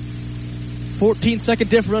 14-second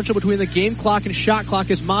differential between the game clock and shot clock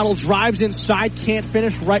as Model drives inside. Can't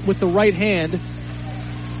finish right with the right hand.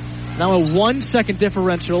 Now a 1-second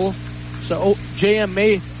differential. So JM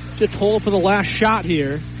may just hold for the last shot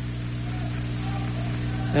here.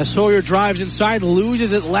 As Sawyer drives inside,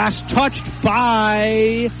 loses it, last touched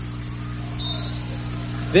by,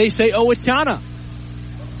 they say, Owatonna.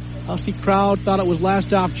 Husky crowd thought it was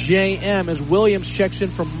last off JM as Williams checks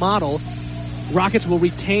in from Model. Rockets will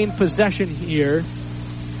retain possession here.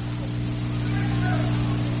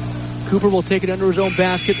 Cooper will take it under his own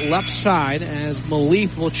basket, left side, as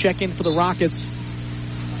Malith will check in for the Rockets.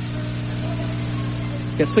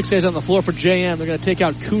 Got 6 guys on the floor for JM. They're going to take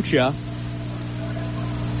out Kucha.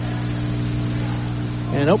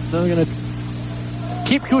 And they're going to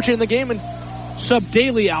keep Kucha in the game and sub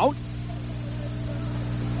Daly out.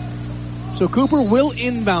 So Cooper will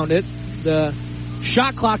inbound it. The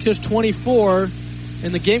shot clock says 24,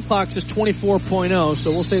 and the game clock says 24.0. So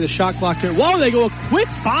we'll say the shot clock here. Whoa, they go a quick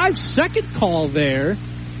 5-second call there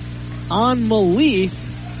on Malif.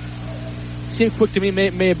 Seemed quick to me,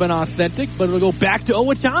 may have been authentic, but it'll go back to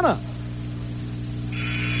Owatonna.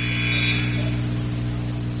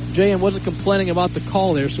 JM wasn't complaining about the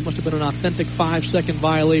call there, so it must have been an authentic 5-second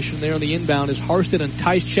violation there on the inbound as Harsted and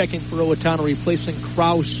Tice checking for Owatonna, replacing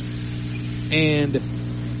Kraus and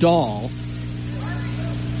Dahl.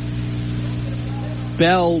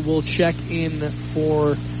 Bell will check in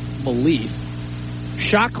for Malif.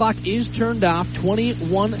 Shot clock is turned off.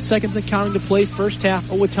 21 seconds and counting to play. First half,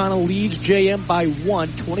 Owatonna leads JM by 1,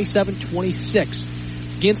 27-26.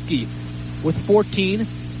 Ginsky with 14.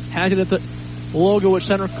 Has it at the logo at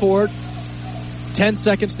center court. 10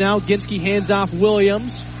 seconds now. Ginsky hands off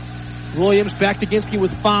Williams. Williams back to Ginsky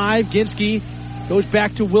with 5. Ginsky goes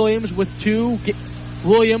back to Williams with 2.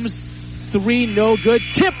 Williams, 3, no good.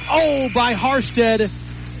 Tip, by Harsted.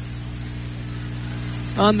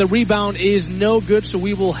 On the rebound is no good, so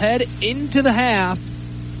we will head into the half.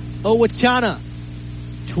 Owatonna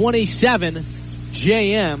 27,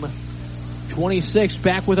 JM 26.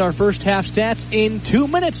 Back with our first half stats in 2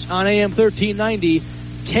 minutes on AM 1390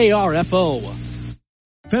 KRFO.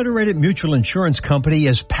 Federated Mutual Insurance Company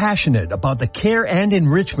is passionate about the care and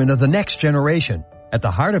enrichment of the next generation. At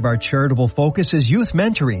the heart of our charitable focus is youth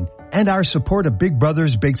mentoring and our support of Big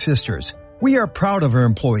Brothers Big Sisters. We are proud of our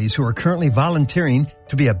employees who are currently volunteering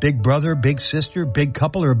to be a big brother, big sister, big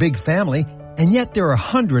couple, or a big family, and yet there are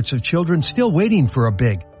hundreds of children still waiting for a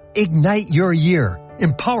big. Ignite your year.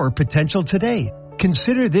 Empower potential today.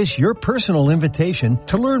 Consider this your personal invitation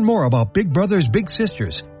to learn more about Big Brothers Big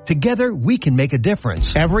Sisters. Together, we can make a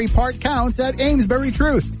difference. Every part counts at Amesbury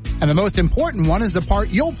Truth, and the most important one is the part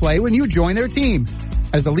you'll play when you join their team.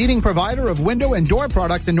 As the leading provider of window and door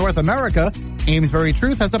products in North America, Amesbury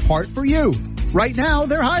Truth has a part for you. Right now,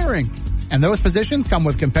 they're hiring. And those positions come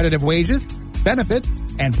with competitive wages, benefits,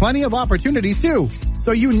 and plenty of opportunities too.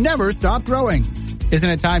 So you never stop growing. Isn't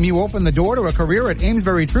it time you open the door to a career at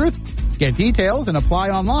Amesbury Truth? Get details and apply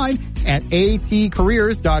online at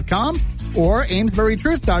atcareers.com or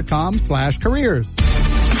amesburytruth.com/careers.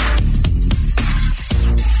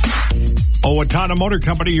 Owatonna Motor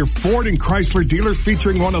Company, your Ford and Chrysler dealer,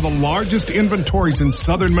 featuring one of the largest inventories in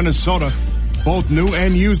southern Minnesota. Both new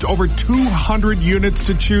and used, over 200 units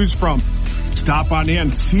to choose from. Stop on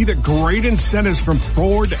in. See the great incentives from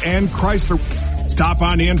Ford and Chrysler. Stop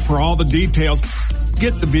on in for all the details.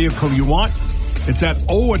 Get the vehicle you want. It's at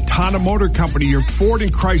Owatonna Motor Company, your Ford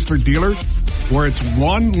and Chrysler dealer, where it's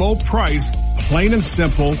one low price, plain and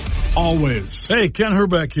simple, always. Hey, Ken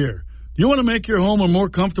Herbeck here. You want to make your home a more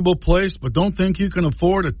comfortable place, but don't think you can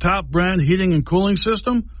afford a top brand heating and cooling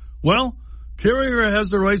system? Well, Carrier has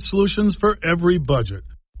the right solutions for every budget.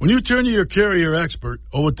 When you turn to your Carrier expert,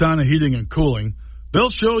 Owatonna Heating and Cooling, they'll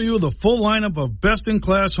show you the full lineup of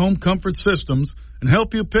best-in-class home comfort systems and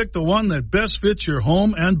help you pick the one that best fits your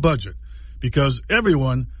home and budget, because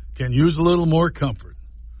everyone can use a little more comfort.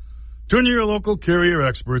 Turn to your local Carrier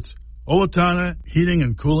experts, Owatonna Heating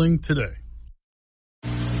and Cooling, today.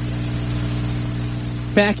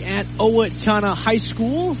 Back at Owatonna High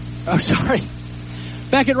School.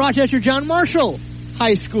 Back at Rochester John Marshall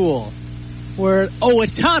High School, where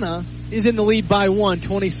Owatonna is in the lead by 1,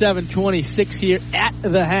 27-26 here at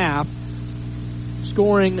the half.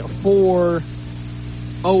 Scoring for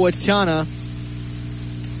Owatonna,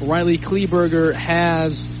 Riley Kleberger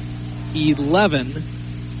has 11.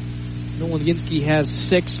 Nolan Ginsky has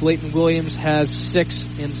 6. Leighton Williams has 6.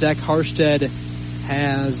 And Zach Harsted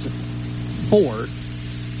has 4.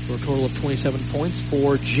 For a total of 27 points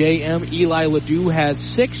for JM. Eli Ledoux has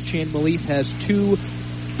 6. Chan Malif has 2.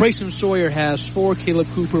 Brayson Sawyer has 4. Caleb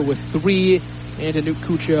Cooper with 3. And Anuk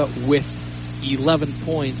Kucha with 11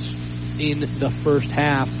 points in the first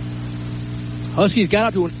half. Huskies got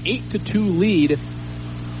out to an 8-2 lead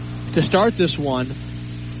to start this one.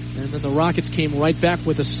 And then the Rockets came right back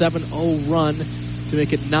with a 7-0 run to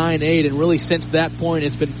make it 9-8. And really since that point,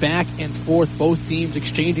 it's been back and forth. Both teams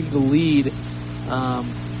exchanging the lead.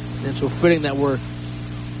 And so fitting that we're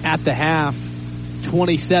at the half,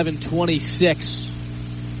 27-26,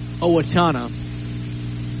 Owatonna.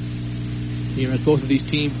 Here as both of these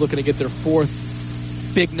teams looking to get their 4th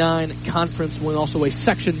Big 9 conference win. Also a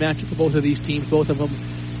section matchup for both of these teams, both of them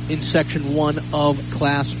in Section 1 of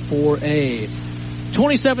Class 4A.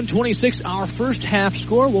 27-26, our first half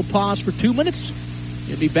score. We'll pause for 2 minutes.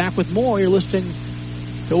 We'll be back with more. You're listening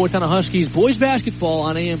to Owatonna Huskies boys basketball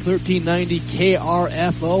on AM 1390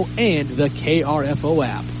 KRFO and the KRFO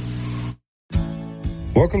app.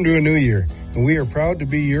 Welcome to a new year, and we are proud to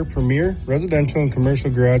be your premier residential and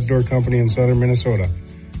commercial garage door company in southern Minnesota.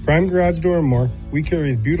 Prime Garage Door and more, we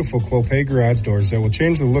carry beautiful Clopay garage doors that will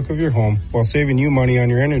change the look of your home while saving you money on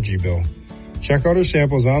your energy bill. Check out our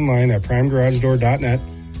samples online at primegaragedoor.net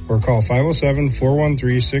or call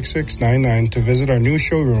 507-413-6699 to visit our new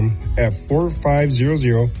showroom at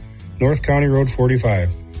 4500 North County Road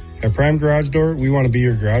 45. At Prime Garage Door, we want to be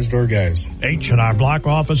your garage door guys. H&R Block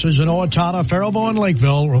offices in Owatonna, Faribault, and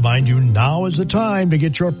Lakeville remind you now is the time to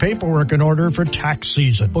get your paperwork in order for tax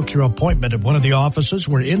season. Book your appointment at one of the offices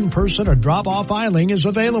where in-person or drop-off filing is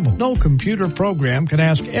available. No computer program can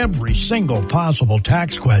ask every single possible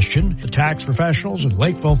tax question. The tax professionals in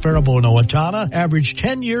Lakeville, Faribault, and Owatonna average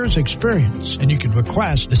 10 years experience, and you can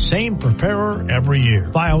request the same preparer every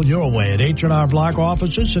year. File your way at H&R Block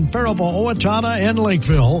offices in Faribault, Owatonna, and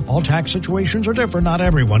Lakeville. All tax situations are different. Not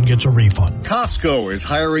everyone gets a refund. Costco is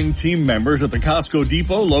hiring team members at the Costco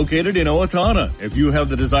Depot located in Owatonna. If you have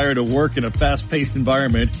the desire to work in a fast-paced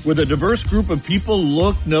environment with a diverse group of people,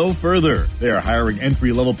 look no further. They are hiring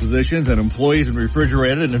entry-level positions and employees in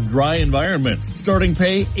refrigerated and dry environments. Starting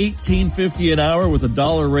pay $18.50 an hour with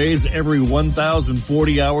 $1 raise every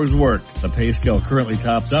 1,040 hours worked. The pay scale currently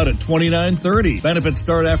tops out at $29.30. Benefits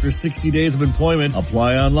start after 60 days of employment.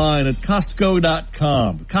 Apply online at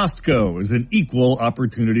Costco.com. Costco is an equal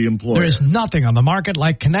opportunity employer. There is nothing on the market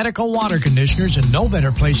like Kinetico water conditioners, and no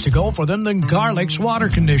better place to go for them than Garlic's Water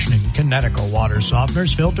Conditioning. Kinetico water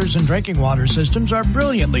softeners, filters, and drinking water systems are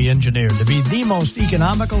brilliantly engineered to be the most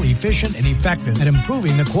economical, efficient, and effective at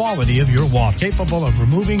improving the quality of your water. Capable of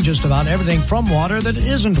removing just about everything from water that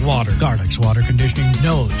isn't water. Garlic's Water Conditioning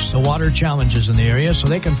knows the water challenges in the area, so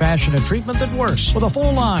they can fashion a treatment that works. With a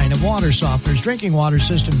full line of water softeners, drinking water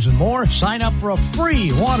systems, and more, sign up for a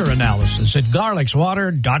free water analysis at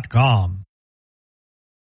garlicswater.com.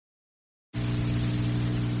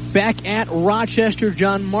 Back at Rochester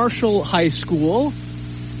John Marshall High School,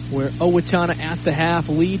 where Owatonna at the half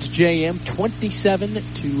leads JM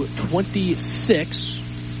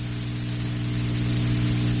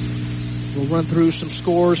 27-26. We'll run through some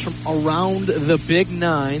scores from around the Big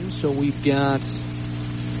Nine. So we've got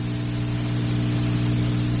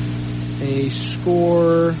a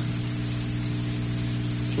score,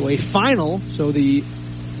 so a final. So the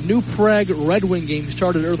New Prague Red Wing game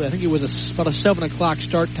started early. I think it was about a 7 o'clock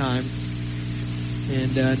start time.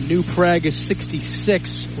 And New Prague is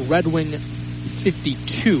 66, Red Wing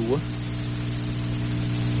 52.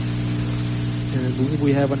 And I believe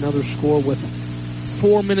we have another score with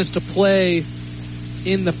 4 minutes to play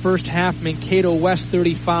in the first half. Mankato West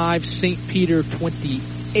 35, St. Peter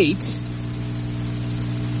 28.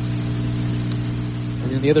 And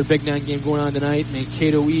then the other Big Nine game going on tonight,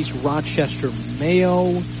 Mankato East, Rochester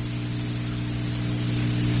Mayo.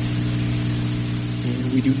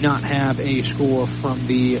 And we do not have a score from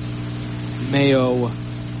the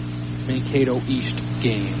Mayo-Mankato East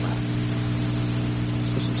game.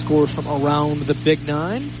 So some scores from around the Big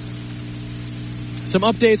Nine. Some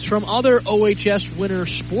updates from other OHS winter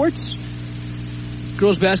sports.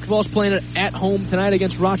 Girls basketball is playing at home tonight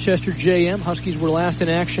against Rochester JM. Huskies were last in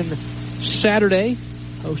action Saturday,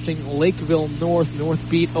 hosting Lakeville North. North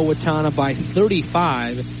beat Owatonna by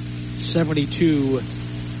 35,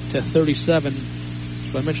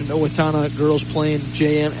 72-37. So I mentioned Owatonna girls playing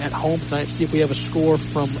JM at home tonight. See if we have a score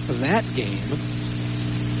from that game.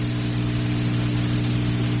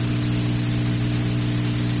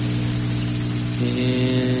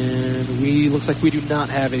 And looks like we do not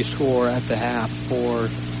have a score at the half for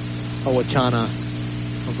Owatonna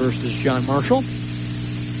versus John Marshall.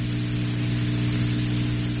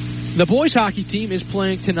 The boys hockey team is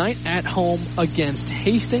playing tonight at home against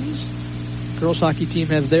Hastings. Girls hockey team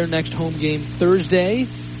has their next home game Thursday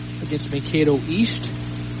against Mankato East.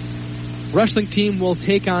 Wrestling team will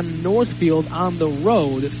take on Northfield on the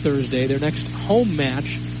road Thursday. Their next home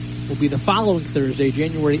match will be the following Thursday,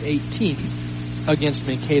 January 18th, against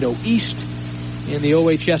Mankato East. And the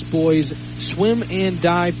OHS boys swim and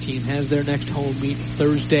dive team has their next home meet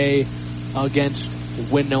Thursday against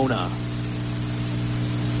Winona.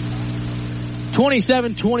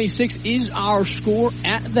 27-26 is our score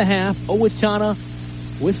at the half. Owatonna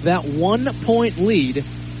with that 1-point lead.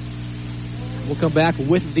 We'll come back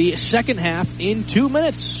with the second half in 2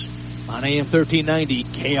 minutes on AM 1390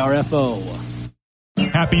 KRFO.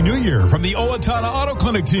 Happy New Year from the Owatonna Auto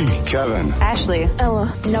Clinic team. Kevin. Ashley.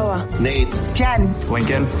 Ella. Noah. Nate. Jen.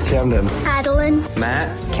 Lincoln. Camden. Adeline.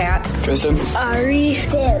 Matt. Kat. Tristan. Ari.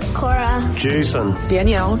 Viv. Cora. Jason.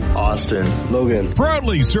 Danielle. Austin. Logan.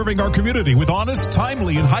 Proudly serving our community with honest,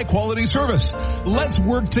 timely, and high-quality service. Let's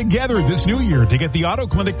work together this new year to get the Auto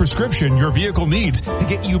Clinic prescription your vehicle needs to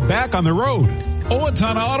get you back on the road.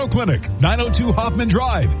 Owatonna Auto Clinic, 902 Hoffman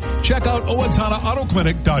Drive. Check out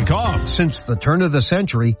OwatonnaAutoClinic.com. Since the turn of the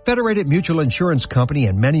century, Federated Mutual Insurance Company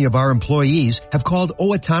and many of our employees have called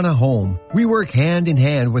Owatonna home. We work hand in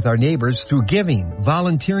hand with our neighbors through giving,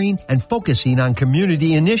 volunteering, and focusing on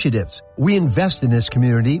community initiatives. We invest in this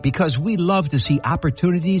community because we love to see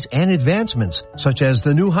opportunities and advancements, such as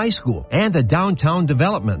the new high school and the downtown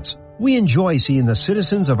developments. We enjoy seeing the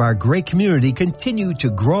citizens of our great community continue to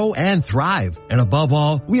grow and thrive. And above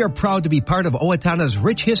all, we are proud to be part of Owatonna's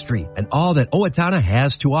rich history and all that Owatonna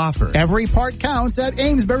has to offer. Every part counts at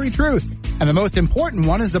Amesbury Truth. And the most important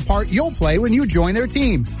one is the part you'll play when you join their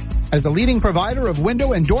team. As the leading provider of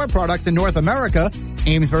window and door products in North America,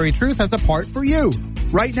 Amesbury Truth has a part for you.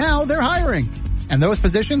 Right now, they're hiring. And those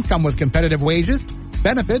positions come with competitive wages,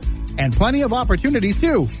 benefits, and plenty of opportunities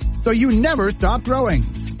too. So you never stop growing.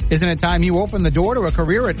 Isn't it time you open the door to a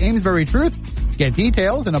career at Amesbury Truth? Get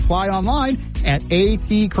details and apply online at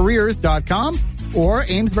atcareers.com or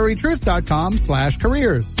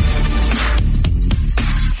amesburytruth.com/careers.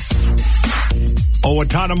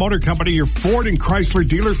 Owatonna Motor Company, your Ford and Chrysler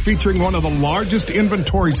dealer, featuring one of the largest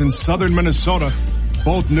inventories in southern Minnesota.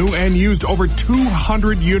 Both new and used, over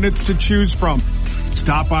 200 units to choose from.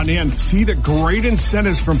 Stop on in. See the great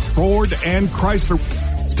incentives from Ford and Chrysler.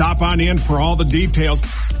 Stop on in for all the details.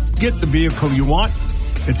 Get the vehicle you want.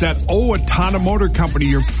 It's at Owatonna Motor Company,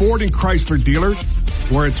 your Ford and Chrysler dealer,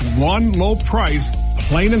 where it's one low price,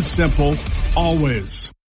 plain and simple,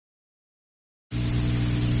 always.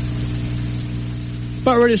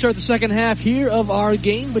 About ready to start the second half here of our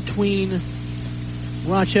game between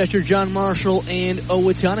Rochester, John Marshall, and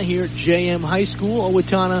Owatonna here at JM High School.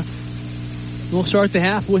 Owatonna will start the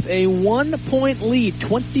half with a 1-point lead,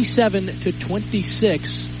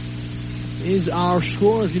 27-26. Is our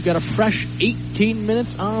score as we've got a fresh 18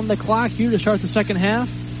 minutes on the clock here to start the second half.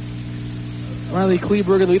 Riley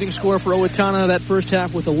Kleberger, leading scorer for Owatonna that first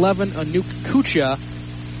half with 11. Anouk Kucha,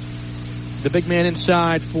 the big man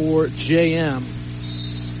inside for JM,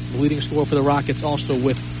 the leading scorer for the Rockets, also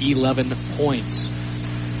with 11 points.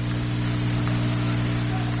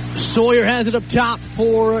 Sawyer has it up top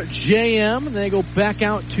for JM. They go back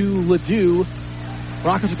out to Ledoux.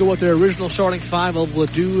 Rockets will go with their original starting five of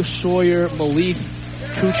Ledoux, Sawyer, Malif,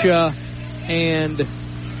 Kucha, and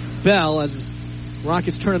Bell. As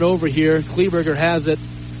Rockets turn it over here, Kleberger has it.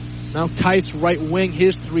 Now Tice, right wing,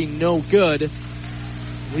 his three no good.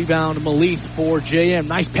 Rebound Malif for JM.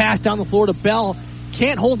 Nice pass down the floor to Bell.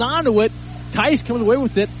 Can't hold on to it. Tice coming away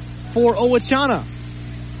with it for Owatonna.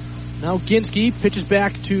 Now Ginsky pitches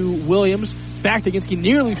back to Williams. Back to Ginsky,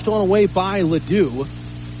 nearly stolen away by Ledoux.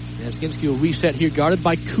 As Ginsky will reset here, guarded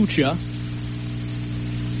by Kucha.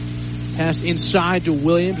 Pass inside to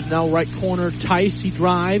Williams. Now right corner, Tice. He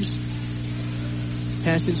drives.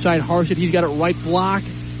 Pass inside Harshit. He's got it right block.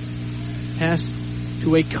 Pass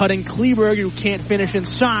to a cutting Kleberger who can't finish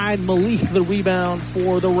inside. Malif the rebound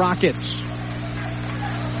for the Rockets.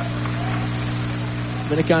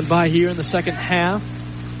 Minute gone by here in the second half.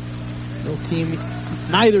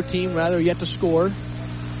 Neither team yet to score.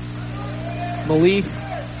 Malif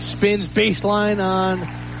spins baseline on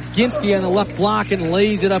Ginsky on the left block and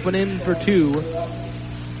lays it up and in for two.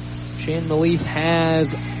 Shane Malif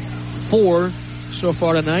has 4 so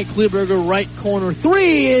far tonight. Kleberger right corner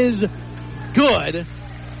three is good.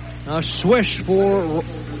 A swish for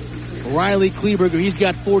Riley Kleberger. He's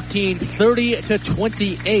got 14,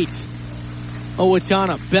 30-28.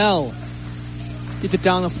 Owatonna. Bell gets it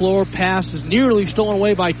down the floor. Pass is nearly stolen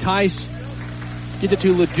away by Tice. Gets it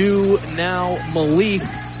to Ledoux. Now Malif.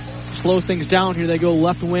 Slow things down here. They go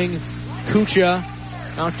left wing. Kucha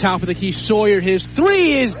on top of the key. Sawyer. His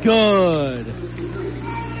three is good.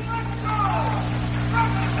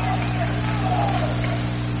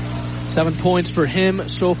 Seven points for him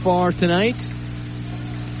so far tonight.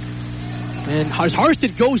 And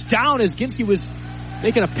Harsted goes down as Ginsky was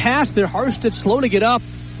making a pass there. Harsted slow to get up.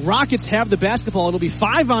 Rockets have the basketball. It'll be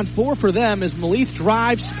 5-on-4 for them as Malif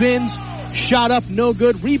drives, spins, shot up, no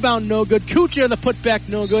good. Rebound, no good. Kucha, the putback,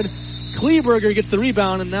 no good. Kleberger gets the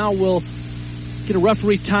rebound, and now we'll get a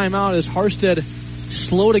referee timeout as Harsted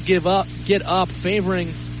slow to get up, favoring,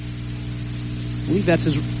 I believe that's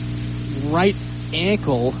his right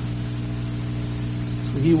ankle.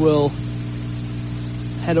 So he will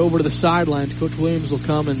head over to the sidelines. Coach Williams will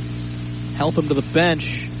come and help him to the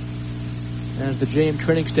bench as the JM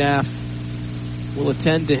training staff will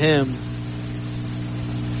attend to him.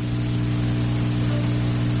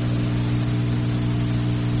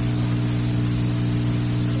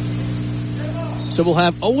 So we'll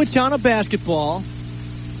have Owatonna basketball.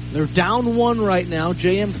 They're down 1 right now.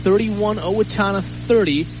 JM 31, Owatonna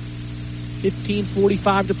 30.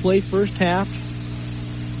 15:45 to play, first half.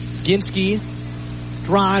 Ginski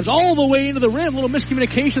drives all the way into the rim. A little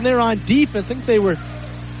miscommunication there on defense. I think they were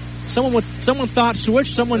someone thought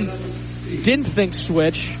switch, someone didn't think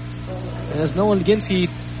switch. As Nolan Ginski,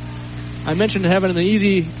 I mentioned having the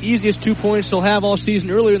easiest 2 points he'll have all season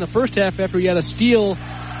earlier in the first half after he had a steal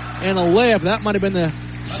and a layup. That might have been the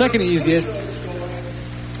second easiest.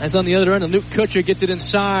 As on the other end, Luke Kutcher gets it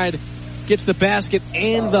inside, gets the basket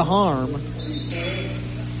and the harm.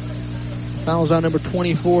 Fouls on number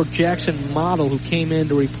 24, Jackson Model, who came in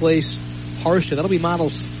to replace Harsha. That'll be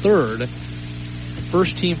Model's third.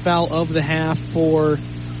 First team foul of the half for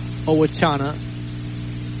Owatonna.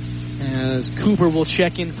 As Cooper will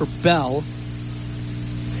check in for Bell.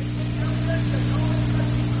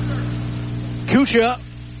 Kucha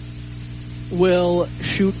will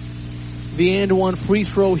shoot the and one free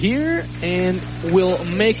throw here and will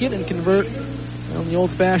make it and convert on the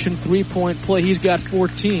old-fashioned three-point play. He's got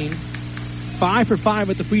 14. 5 for 5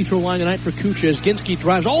 at the free throw line tonight for Kucha as Ginski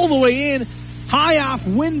drives all the way in. High off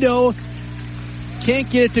window. Can't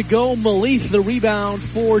get it to go. Malith the rebound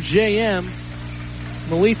for JM.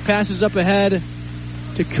 Malith passes up ahead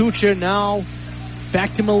to Kucha. Now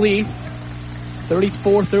back to Malith.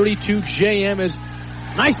 34-32 JM is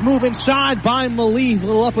nice move inside by Malith. A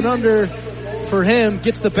little up and under for him.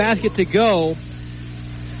 Gets the basket to go.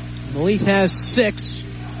 Malith has 6.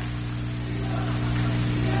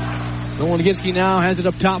 Nolan Ginski now has it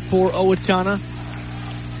up top for Owatonna.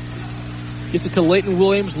 Gets it to Leighton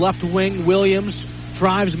Williams, left wing. Williams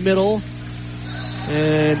drives middle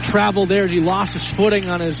and traveled there as he lost his footing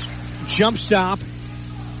on his jump stop.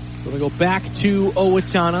 So they go back to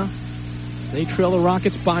Owatonna. They trail the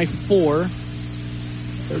Rockets by 4.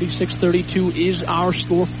 36-32 is our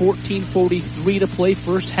score. 14:43 to play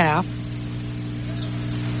first half.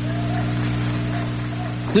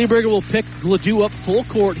 Kleberger will pick Ledoux up full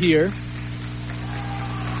court here.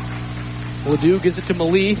 Ledoux gives it to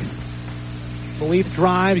Malith. Malith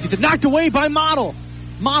drives. Gets it knocked away by Model.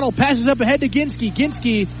 Model passes up ahead to Ginski.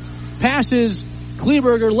 Ginski passes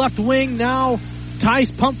Kleberger left wing. Now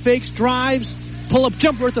Tice pump fakes, drives. Pull-up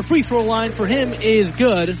jumper at the free throw line for him is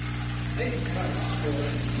good.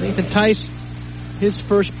 Nathan Tice, his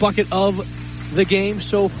first bucket of the game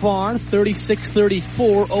so far.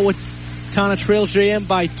 36-34. Owatonna trails JM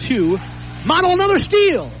by 2. Model another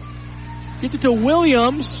steal. Gets it to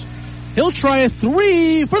Williams. He'll try a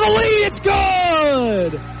 3 for the lead. It's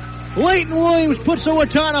good. Leighton Williams puts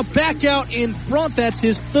Owatonna back out in front. That's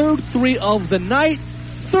his third 3 of the night.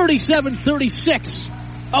 37-36.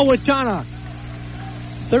 Owatonna.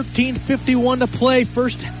 13:51 to play.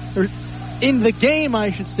 First, or in the game,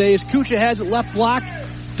 I should say, as Kucha has it left block.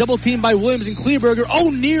 Double teamed by Williams and Kleberger.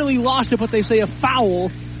 Oh, nearly lost it, but they say a foul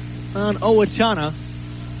on Owatonna.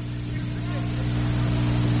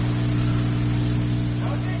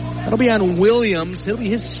 That'll be on Williams. It'll be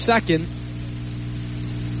his second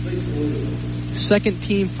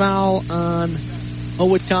team foul on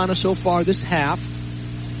Owatonna so far this half.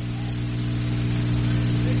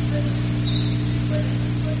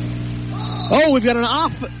 Oh, we've got an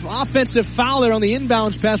offensive foul there on the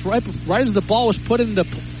inbounds pass right as the ball was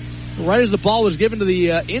given to the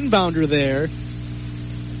inbounder there.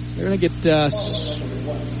 They're going to get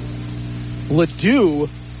Ledoux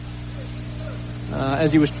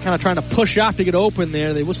as he was kind of trying to push off to get open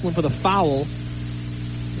there. They whistle him for the foul.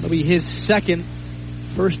 That'll be his second.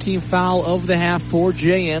 First team foul of the half for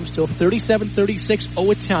JM. Still 37-36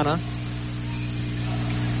 Owatonna.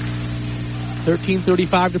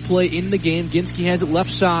 13:35 to play in the game. Ginski has it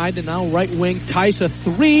left side, and now right wing. Tice a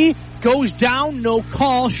 3. Goes down, no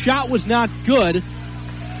call. Shot was not good.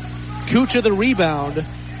 Kucha the rebound.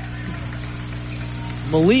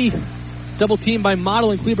 Malith, double teamed by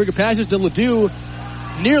Model, and Kleberger passes to Ledoux.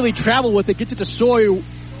 Nearly traveled with it. Gets it to Sawyer.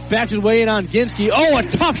 Backs his way in on Ginski. Oh, a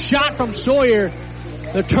tough shot from Sawyer.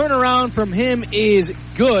 The turnaround from him is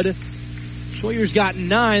good. Sawyer's got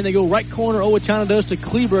 9. They go right corner. Owatonna does to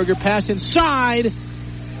Kleberger. Pass inside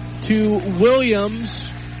to Williams.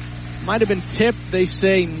 Might have been tipped. They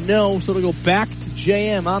say no, so it'll go back to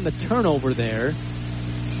JM on the turnover there.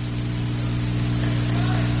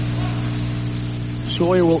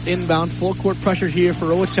 Sawyer will inbound. Full court pressure here for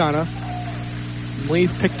Owatonna.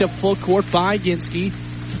 Leaf picked up full court by Ginski.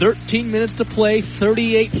 13 minutes to play,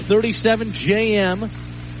 38-37 JM.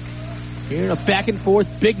 Here in a back and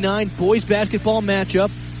forth Big Nine boys basketball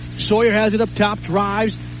matchup. Sawyer has it up top,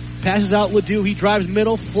 drives, passes out Ledoux. He drives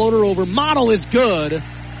middle, floater over. Model is good.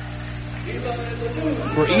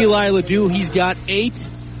 For Eli Ledoux, he's got 8.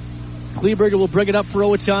 Kleberger will bring it up for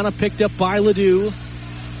Owatonna, picked up by Ledoux.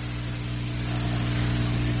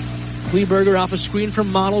 Kleberger off a screen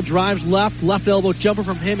from Model, drives left elbow jumper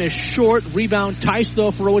from him is short. Rebound Tice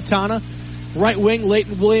though for Owatonna. Right wing,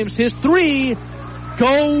 Leighton Williams, his 3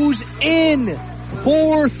 goes in.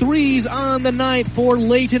 4 threes on the night for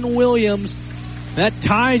Leighton Williams. That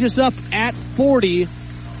ties us up at 40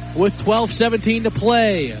 with 12:17 to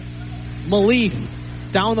play. Malif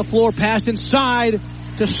down the floor, pass inside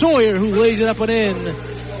to Sawyer, who lays it up and in.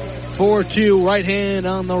 4-2, right hand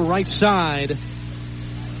on the right side.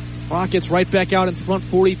 Rockets right back out in front,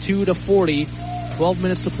 42-40. 12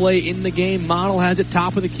 minutes to play in the game. Model has it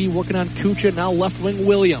top of the key, working on Kucha. Now left wing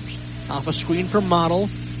Williams. Off a screen from Model.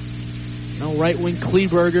 Now right wing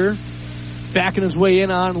Kleberger. Backing his way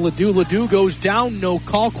in on Ledoux. Ledoux goes down, no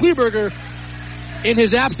call. Kleberger, in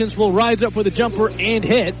his absence, will rise up for the jumper and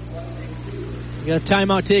hit. We got a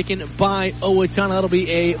timeout taken by Owatonna. That'll be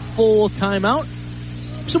a full timeout.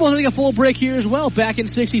 So we'll take a full break here as well. Back in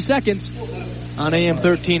 60 seconds on AM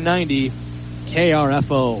 1390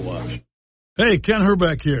 KRFO. Hey, Ken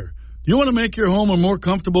Herbeck here. Do you want to make your home a more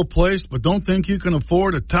comfortable place but don't think you can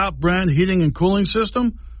afford a top brand heating and cooling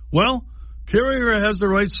system? Well, Carrier has the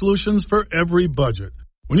right solutions for every budget.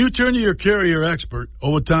 When you turn to your Carrier expert,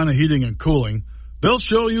 Owatonna Heating and Cooling, they'll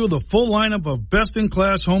show you the full lineup of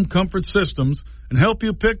best-in-class home comfort systems and help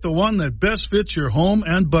you pick the one that best fits your home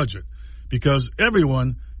and budget, because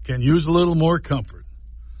everyone can use a little more comfort.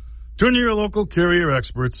 Turn to your local Carrier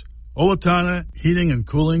experts, Owatonna Heating and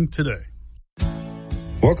Cooling today.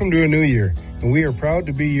 Welcome to a new year, and we are proud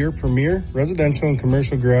to be your premier residential and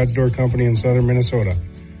commercial garage door company in southern Minnesota.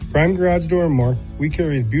 Prime Garage Door and more, we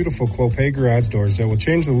carry beautiful Clopay garage doors that will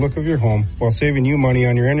change the look of your home while saving you money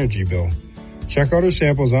on your energy bill. Check out our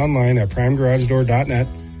samples online at primegaragedoor.net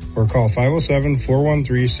or call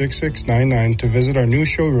 507-413-6699 to visit our new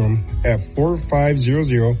showroom at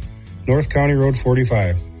 4500 North County Road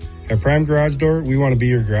 45. At Prime Garage Door, we want to be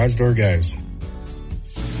your garage door guys.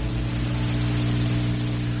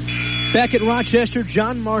 Back at Rochester,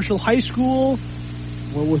 John Marshall High School,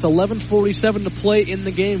 well, with 11:47 to play in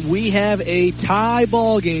the game, we have a tie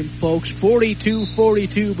ball game, folks.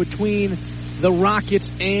 42-42 between the Rockets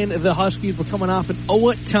and the Huskies. We're coming off an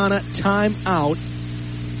Owatonna timeout.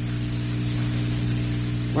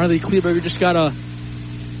 Riley Kleberger just got a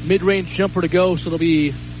mid-range jumper to go, so it'll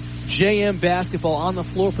be JM basketball on the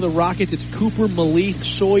floor for the Rockets. It's Cooper, Malif,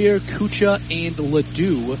 Sawyer, Kucha, and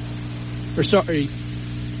Ledoux.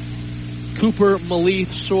 Cooper, Malif,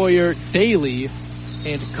 Sawyer, Daly,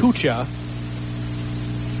 and Kucha.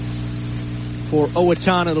 For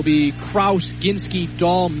Owatonna, it'll be Kraus, Ginsky,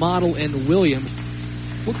 Dahl, Model, and Williams.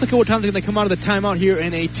 Looks like Owatonna's going to come out of the timeout here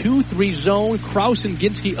in a 2-3 zone. Kraus and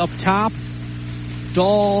Ginsky up top.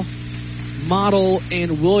 Dahl, Model,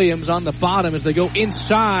 and Williams on the bottom as they go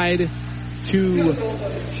inside to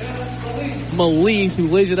Malif, who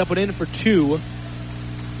lays it up and in for 2.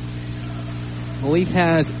 Malif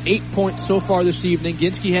has 8 points so far this evening.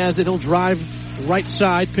 Ginsky has it. He'll drive right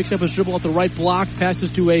side, picks up his dribble at the right block, passes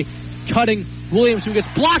to a cutting Williams, who gets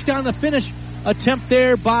blocked on the finish attempt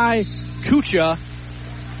there by Kucha.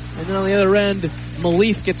 And then on the other end,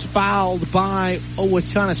 Malif gets fouled by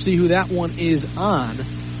Owatonna. See who that one is on.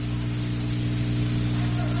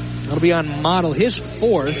 That'll be on Model, his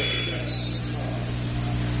 4th.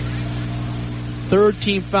 3rd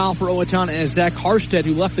team foul for Owatonna as Zach Harstead,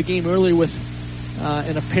 who left the game earlier with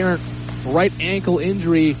an apparent right ankle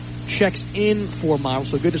injury, checks in for Model.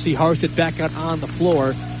 So good to see Harstead back out on the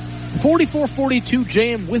floor. 44-42,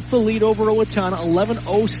 JM with the lead over Owatonna.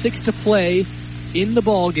 11:06 to play in the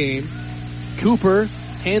ball game. Cooper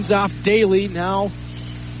hands off Daly. Now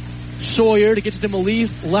Sawyer to get to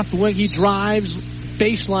Malif. Left wing, he drives.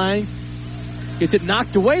 Baseline. Gets it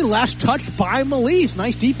knocked away. Last touch by Malif.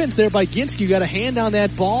 Nice defense there by Ginsky. Got a hand on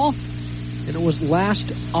that ball. And it was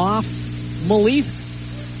last off Malif.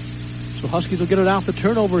 So Huskies will get it off the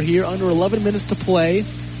turnover here. Under 11 minutes to play.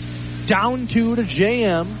 Down 2 to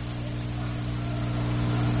JM.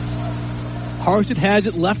 Harstead has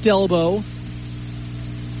it, left elbow.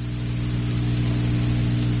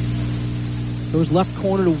 Goes left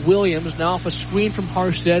corner to Williams. Now off a screen from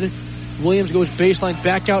Harstead. Williams goes baseline,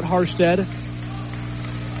 back out Harstead.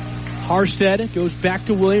 Harstead goes back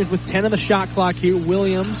to Williams with 10 on the shot clock here.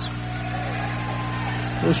 Williams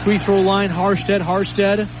goes free throw line.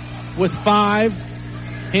 Harstead with 5.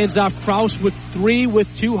 Hands off Kraus with 3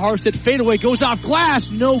 with 2. Harstead fadeaway goes off glass.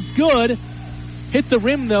 No good. Hit the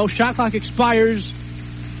rim though. Shot clock expires.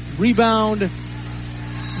 Rebound.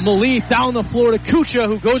 Malith down the floor to Kucha,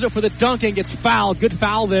 who goes up for the dunk and gets fouled. Good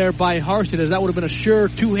foul there by Harstead, as that would have been a sure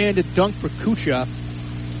two-handed dunk for Kucha.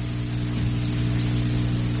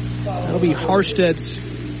 That'll be Harstead's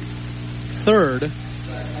 3rd.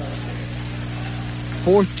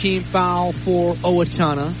 4th team foul for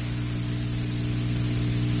Owatonna.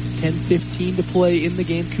 10:15 to play in the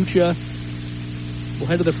game. Kucha will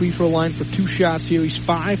head to the free throw line for 2 shots here. He's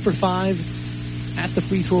 5 for 5 at the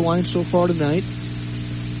free throw line so far tonight.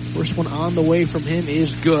 First one on the way from him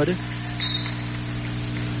is good.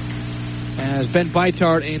 As Ben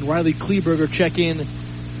Beitart and Riley Kleberger check in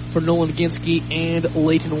for Nolan Ginsky and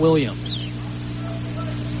Leighton Williams.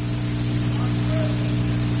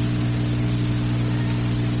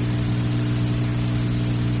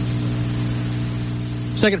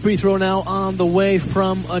 Second free throw now on the way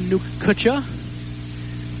from Anouk Kucha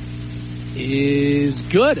is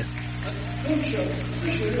good.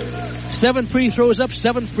 7 free throws up,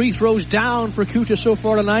 7 free throws down for Kucha so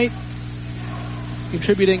far tonight.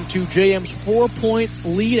 Contributing to JM's 4-point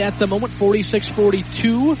lead at the moment,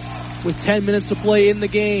 46-42, with 10 minutes to play in the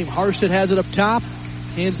game. Harstead has it up top.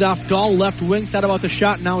 Hands off Dahl, left wing. Thought about the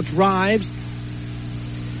shot, now drives.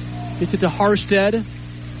 Gets it to Harstead.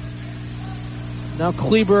 Now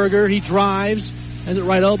Kleberger, he drives. Has it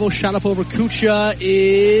right elbow, shot up over Kucha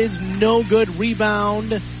is no good.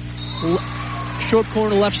 Rebound. Short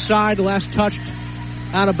corner left side, last touched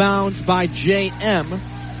out of bounds by JM.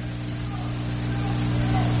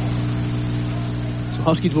 So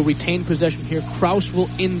Huskies will retain possession here. Kraus will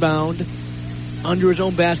inbound under his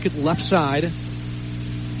own basket, left side.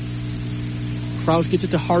 Kraus gets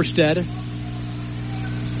it to Harstead.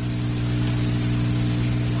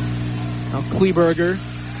 Now Kleberger.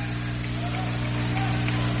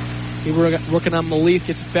 Working on Malith,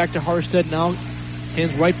 gets it back to Harstead now.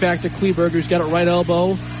 Hands right back to Kleberger. He's got it right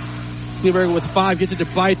elbow. Kleberger with 5. Gets it to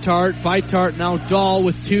Beitart. Beitart now Dahl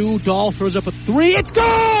with 2. Dahl throws up a 3. It's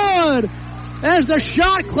good! As the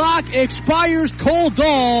shot clock expires, Cole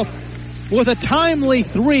Dahl with a timely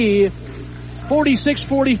 3.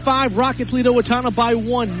 46-45. Rockets lead Owatonna by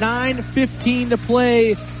 1. 9:15 to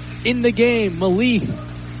play in the game. Malith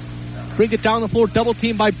brings it down the floor. Double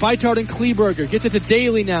team by Beitart and Kleberger. Gets it to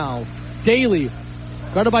Daly now. Daly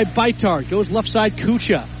guarded by Beitart. Goes left side,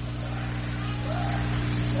 Kucha.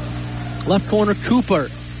 Left corner, Cooper.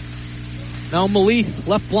 Now Malith,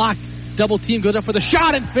 left block. Double team, goes up for the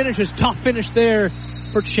shot and finishes. Tough finish there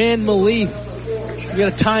for Chan Malith. We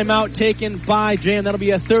got a timeout taken by Jan. That'll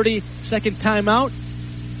be a 30-second timeout.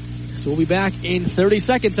 So we'll be back in 30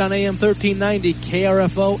 seconds on AM 1390,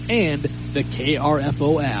 KRFO, and the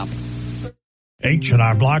KRFO app.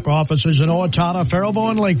 H&R Block offices in Owatonna, Faribault,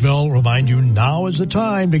 and Lakeville remind you now is the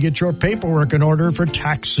time to get your paperwork in order for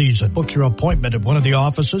tax season. Book your appointment at one of the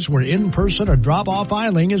offices where in-person or drop-off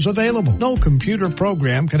filing is available. No computer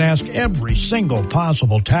program can ask every single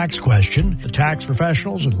possible tax question. The tax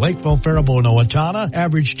professionals in Lakeville, Faribault, and Owatonna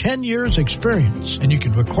average 10 years experience, and you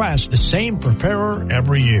can request the same preparer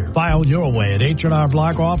every year. File your way at H&R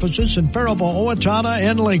Block offices in Faribault, Owatonna,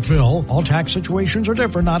 and Lakeville. All tax situations are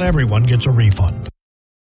different. Not everyone gets a refund.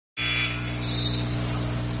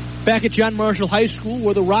 Back at John Marshall High School,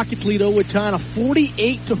 where the Rockets lead Owatonna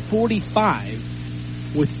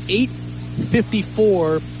 48-45 with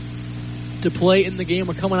 8:54 to play in the game.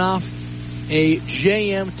 We're coming off a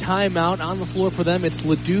JM timeout. On the floor for them, it's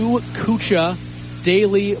Ledoux, Kucha,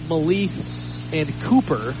 Daly, Malith, and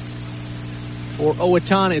Cooper. For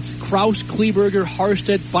Owatonna, it's Kraus, Kleberger,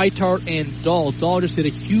 Harstead, Beitart, and Dahl. Dahl just hit a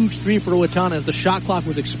huge 3 for Owatonna as the shot clock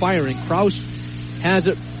was expiring. Kraus has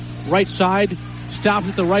it right side. Stops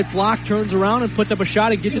at the right block, turns around and puts up a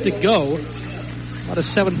shot and gets it to go. About a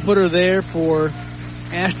 7-footer there for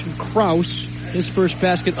Ashton Kraus. His first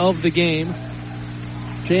basket of the game.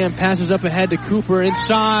 JM passes up ahead to Cooper.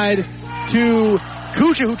 Inside to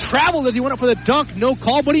Kucha, who traveled as he went up for the dunk. No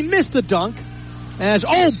call, but he missed the dunk. As,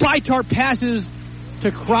 Beitart passes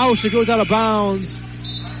to Kraus. It goes out of bounds.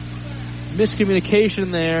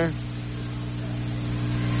 Miscommunication there.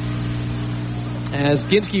 As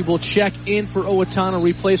Ginsky will check in for Owatonna,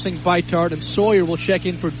 replacing Beitart, and Sawyer will check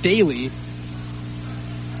in for Daly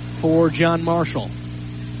for John Marshall.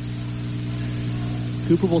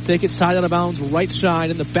 Cooper will take it side out of bounds, right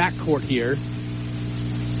side in the backcourt here.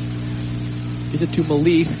 Gives it to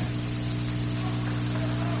Malith.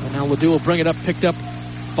 And now Ledoux will bring it up, picked up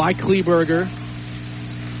by Kleberger.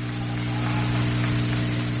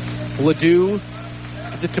 Ledoux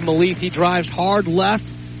gives it to Malith. He drives hard left.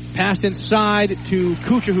 Pass inside to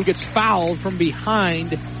Kucha, who gets fouled from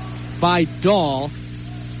behind by Dahl.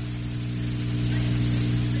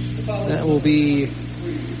 That will be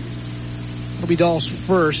Dahl's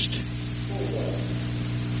first.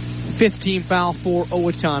 15 foul for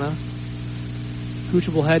Owatonna.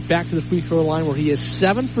 Kucha will head back to the free throw line where he is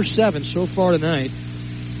 7 for 7 so far tonight.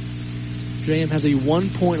 JM has a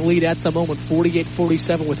 1-point lead at the moment,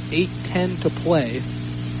 48-47 with 8:10 to play.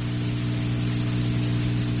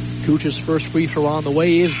 Kucha's first free throw on the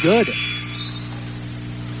way is good.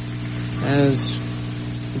 As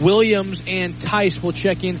Williams and Tice will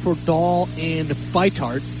check in for Dahl and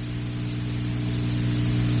Feitart.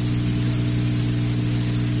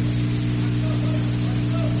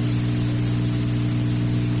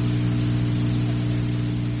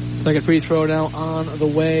 Second free throw now on the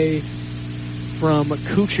way from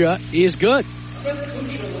Kucha is good.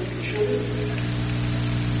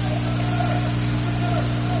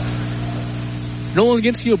 Nolan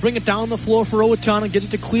Ginsky will bring it down the floor for Owatonna, gets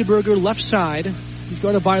it to Kleberger left side. He's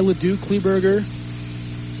guarded by Ledoux. Kleberger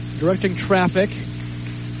directing traffic.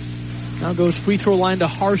 Now goes free throw line to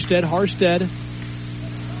Harstead. Harstead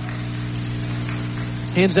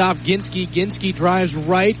hands off Ginsky. Ginsky drives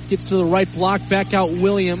right, gets to the right block, back out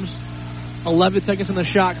Williams. 11 seconds on the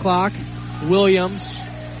shot clock. Williams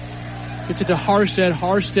gets it to Harstead.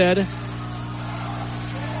 Harstead.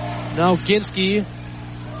 Now Ginsky.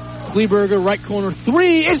 Kleberger, right corner,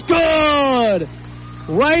 three is good!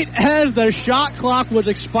 Right as the shot clock was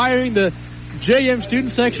expiring, the JM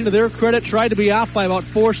student section, to their credit, tried to be off by about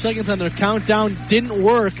 4 seconds on their countdown. Didn't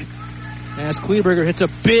work as Kleberger hits a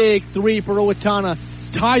big three for Owatonna.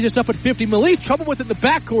 Ties us up at 50. Malik, trouble with it in the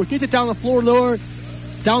backcourt. Gets it down the floor,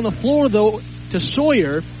 though, to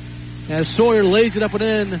Sawyer. As Sawyer lays it up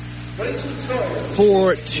and in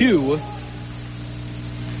for two.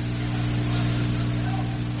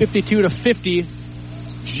 52-50,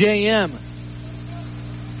 JM.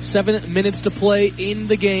 7 minutes to play in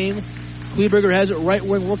the game. Kleberger has it right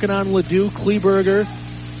wing, working on Ledoux. Kleberger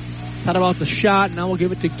thought about the shot. Now we'll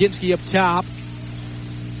give it to Ginsky up top.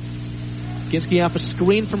 Ginsky off a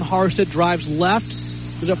screen from Harstead, drives left,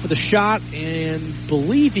 goes up for the shot, and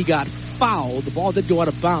believe he got fouled. The ball did go out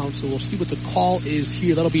of bounds, so we'll see what the call is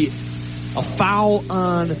here. That'll be a foul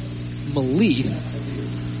on Malik.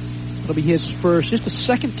 That'll be his first, just the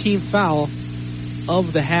second team foul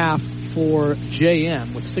of the half for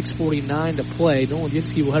JM with 6:49 to play. Nolan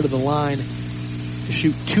Ginsky will head to the line to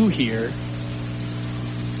shoot two here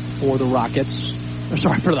for the Rockets. For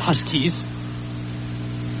the Huskies.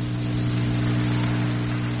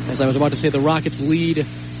 As I was about to say, the Rockets lead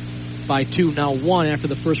by two, now one, after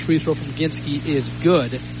the first free throw from Ginsky is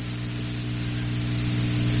good.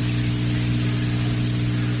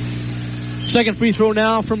 Second free throw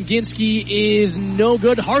now from Ginsky is no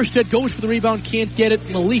good. Harstead goes for the rebound, can't get it.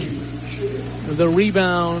 Malik, the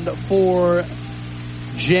rebound for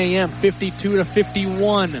JM,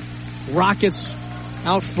 52-51. Rockets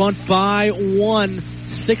out front by one,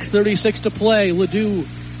 6:36 to play. Ledoux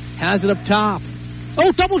has it up top.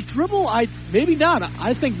 Oh, double dribble? Maybe not.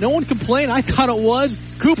 I think no one complained. I thought it was.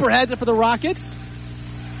 Cooper has it for the Rockets.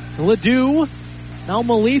 Ledoux. Now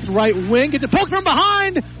Malik, right wing. Gets a poke from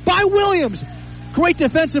behind by Williams. Great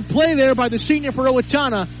defensive play there by the senior for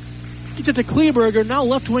Owatonna. Gets it to Kleberger. Now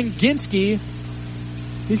left wing Ginsky.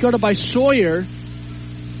 He's guarded by Sawyer.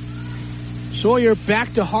 Sawyer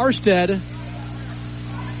back to Harstead.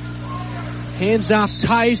 Hands off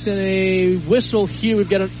Tice and a whistle here. We've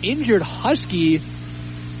got an injured Husky.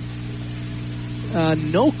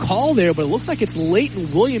 No call there, but it looks like it's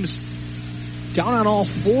Leighton Williams down on all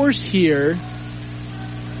fours here.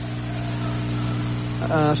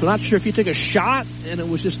 So not sure if he took a shot and it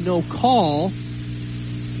was just no call.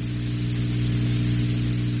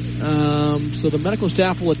 So the medical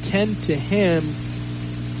staff will attend to him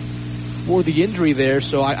for the injury there.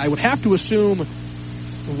 So I would have to assume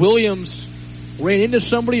Williams ran into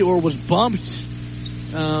somebody or was bumped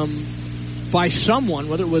by someone,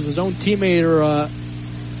 whether it was his own teammate or a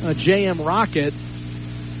JM Rocket,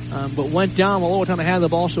 but went down while Owatonna had the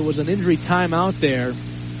ball, so it was an injury timeout there.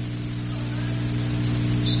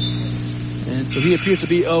 And so he appears to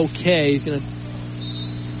be okay. He's going to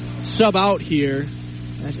sub out here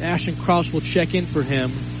as Ashton Krause will check in for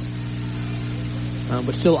him,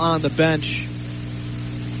 but still on the bench.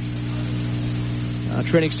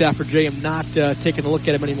 Training staff for JM not taking a look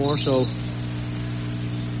at him anymore, so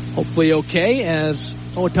hopefully okay, as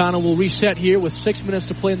Owatonna will reset here with 6 minutes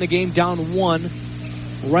to play in the game, down one.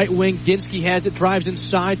 Right wing Ginsky has it, drives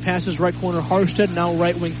inside, passes right corner Harstead. Now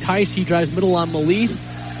right wing Tice, he drives middle on Malik.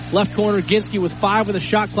 Left corner, Ginsky with 5 with a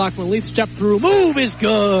shot clock. Malik step through. Move is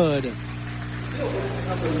good.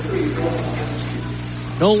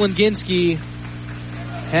 Nolan Ginsky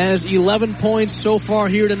has 11 points so far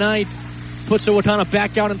here tonight. Puts Owatonna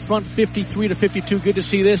back out in front, 53-52. Good to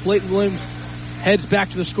see this. Leighton Williams heads back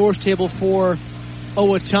to the scores table for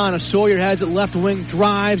Owatonna. Sawyer has it left wing,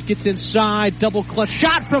 drives, gets inside, double clutch.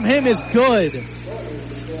 Shot from him is good.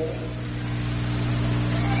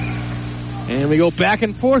 And we go back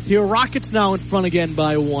and forth here. Rockets now in front again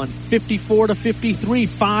by 1. 54-53,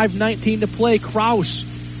 5:19 to play. Kraus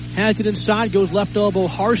has it inside, goes left elbow.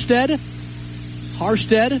 Harstead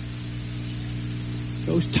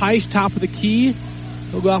goes Tice, top of the key.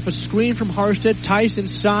 He'll go off a screen from Harstead. Tice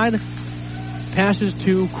inside. Passes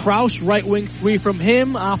to Kraus, right wing 3 from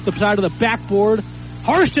him, off the side of the backboard.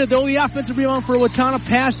 Harstead, though, the offensive rebound for Owatonna.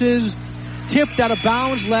 Passes tipped out of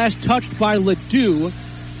bounds, last touched by Ledoux.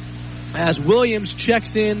 As Williams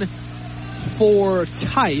checks in for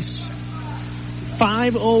Tice.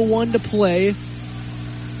 5:01 to play.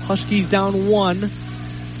 Huskies down 1.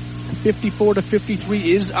 54-53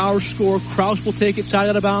 is our score. Kraus will take it side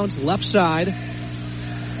out of bounds, left side.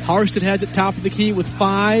 Harstead has it top of the key with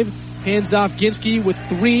 5. Hands off Ginsky with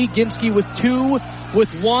 3. Ginsky with 2.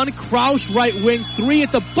 With 1. Kraus right wing 3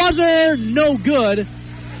 at the buzzer. No good.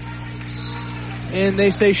 And they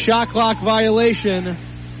say shot clock violation.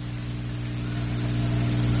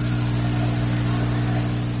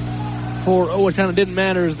 For Owatonna, didn't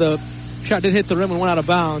matter as the shot did hit the rim and went out of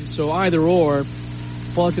bounds. So either or.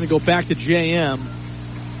 Ball's going to go back to JM.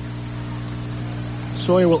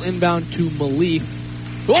 Sawyer will inbound to Malik.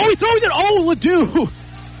 Oh, he throws it. Oh, Ledoux.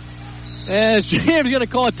 As JM's going to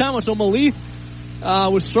call a timeout. So Malik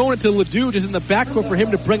was throwing it to Ledoux just in the backcourt for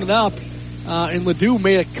him to bring it up. And Ledoux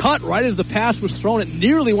made a cut right as the pass was thrown. It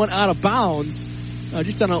nearly went out of bounds.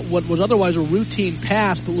 Just on what was otherwise a routine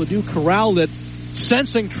pass, but Ledoux corralled it.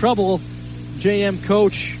 Sensing trouble, JM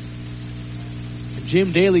coach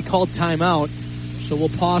Jim Daly called timeout. So we'll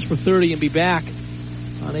pause for 30 and be back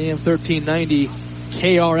on AM 1390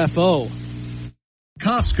 KRFO.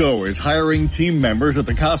 Costco is hiring team members at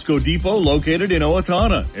the Costco Depot located in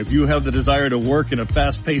Owatonna. If you have the desire to work in a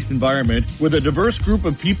fast-paced environment with a diverse group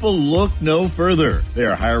of people, look no further. They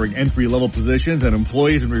are hiring entry-level positions and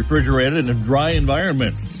employees in refrigerated and dry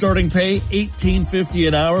environments. Starting pay $18.50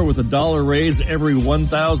 an hour with $1 raise every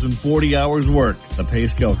 1,040 hours worked. The pay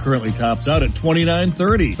scale currently tops out at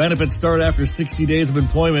 $29.30. Benefits start after 60 days of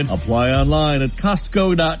employment. Apply online at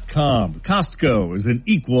Costco.com. Costco is an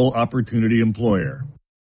equal opportunity employer.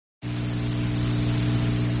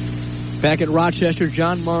 Back at Rochester,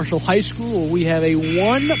 John Marshall High School, we have a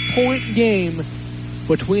 1-point game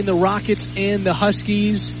between the Rockets and the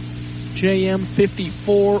Huskies. JM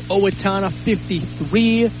 54, Owatonna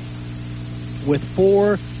 53, with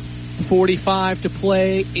 4:45 to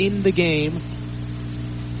play in the game.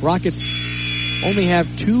 Rockets only have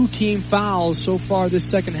 2 team fouls so far this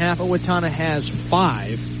second half. Owatonna has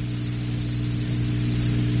 5.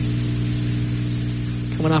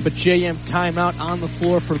 Coming off a JM timeout on the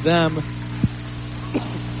floor for them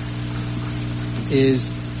is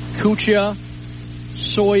Kucha,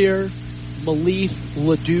 Sawyer, Malik,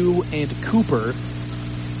 Ledoux, and Cooper.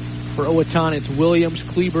 For Owatonna, it's Williams,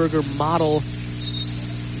 Kleberger, Model,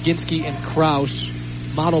 Ginsky, and Kraus.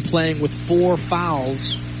 Model playing with 4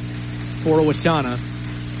 fouls for Owatonna.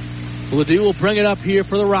 Ledoux will bring it up here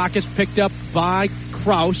for the Rockets, picked up by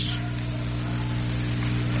Kraus.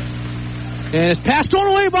 And it's passed thrown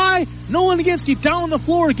away by Nolan Ginsky. Down the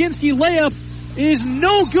floor, Ginsky layup is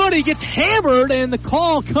no good. He gets hammered, and the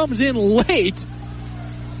call comes in late.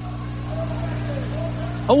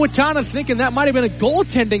 Owatonna thinking that might have been a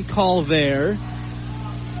goaltending call there,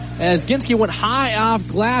 as Ginsky went high off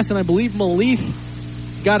glass, and I believe Malik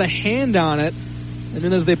got a hand on it. And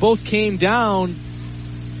then as they both came down,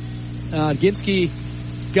 Ginsky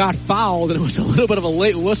got fouled, and it was a little bit of a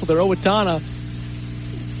late whistle there. Owatonna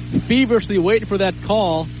feverishly waiting for that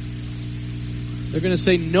call. They're going to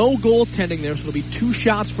say no goaltending there, so it'll be 2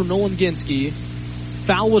 shots for Nolan Ginsky.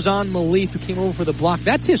 Foul was on Malik, who came over for the block.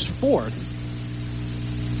 That's his 4th.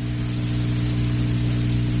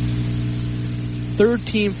 3rd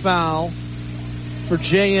team foul for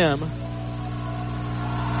JM.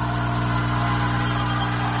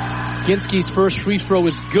 Ginsky's first free throw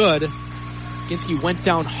is good. Ginsky went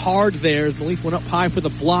down hard there. Malik went up high for the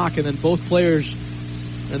block, and then both players,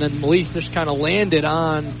 and then Malik just kind of landed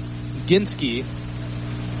on Ginsky.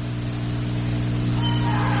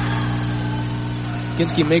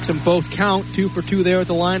 Ginsky makes them both count. 2 for 2 there at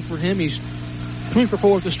the line for him. He's 3 for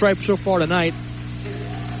 4 at the stripe so far tonight.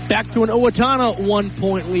 Back to an Owatonna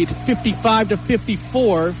 1-point lead,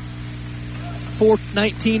 55-54.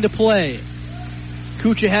 4:19 to play.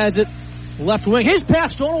 Kucha has it, left wing. His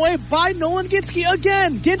pass stolen away by Nolan Ginsky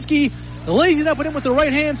again. Ginsky lays it up and in with the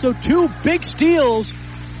right hand, so 2 big steals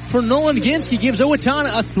for Nolan Ginsky gives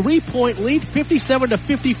Owatonna a 3-point lead,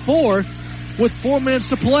 57-54, with 4 minutes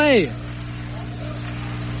to play.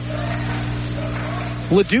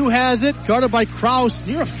 Ledoux has it, guarded by Kraus,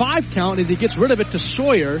 near a 5 count as he gets rid of it to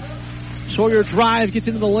Sawyer. Sawyer drives, gets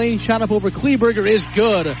into the lane, shot up over Kleberger is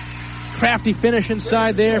good. Crafty finish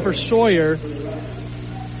inside there for Sawyer.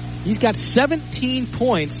 He's got 17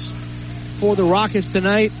 points for the Rockets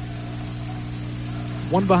tonight.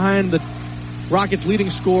 One behind the Rockets' leading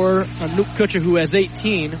scorer, Nuke Kucha, who has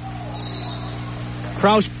 18.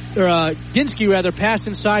 Ginsky passed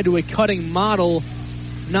inside to a cutting Model.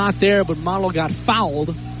 Not there, but Model got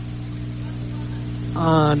fouled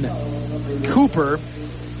on Cooper.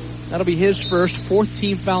 That'll be his first. 4th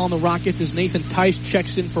team foul on the Rockets as Nathan Tice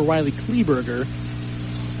checks in for Riley Kleberger.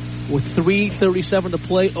 With 3:37 to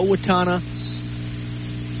play, Owatonna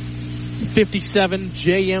 57,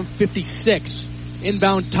 JM 56.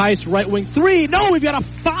 Inbound Tice, right wing 3. No, we've got a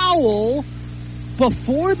foul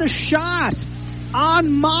before the shot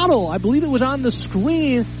on Model. I believe it was on the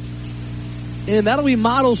screen. And that'll be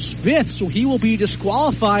Model's 5th, so he will be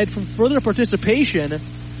disqualified from further participation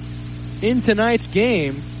in tonight's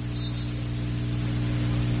game.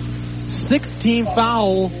 6th team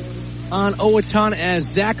foul on Owatonna as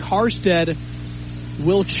Zach Harstead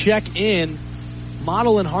will check in.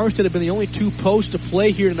 Model and Harstead have been the only 2 posts to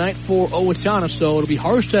play here tonight for Owatonna, so it'll be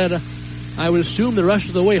Harstead, I would assume, the rest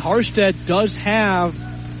of the way. Harstead does have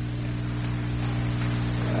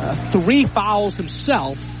 3 fouls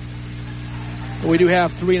himself. We do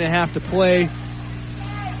have 3.5 to play.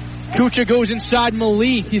 Kucha goes inside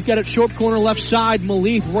Malith. He's got it short corner left side.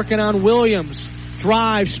 Malith working on Williams.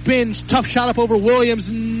 Drive, spins, tough shot up over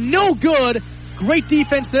Williams. No good. Great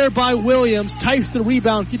defense there by Williams. Types the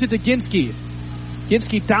rebound. Gets it to Ginsky.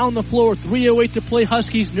 Ginsky down the floor. 3:08 to play.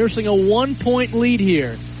 Huskies nursing a 1-point lead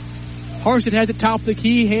here. Harstead has it top of the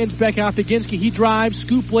key. Hands back out to Ginsky. He drives.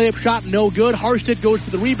 Scoop layup shot. No good. Harstead goes for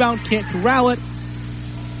the rebound. Can't corral it.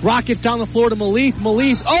 Rockets down the floor to Malith.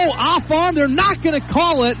 Malith, off arm. They're not going to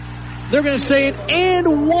call it. They're going to say it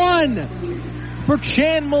and 1 for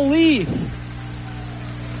Chan Malith.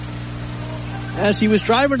 As he was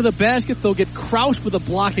driving to the basket, they'll get Kraus with a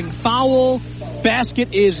blocking foul.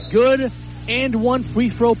 Basket is good and 1 free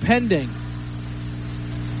throw pending.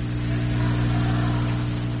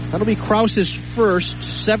 That'll be Kraus's first,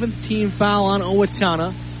 7th team foul on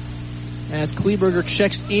Owatonna as Kleberger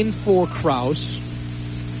checks in for Kraus.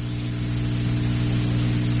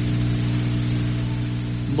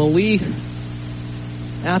 Malith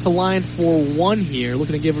at the line for 1 here,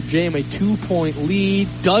 looking to give JM a 2-point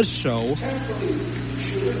lead, does so.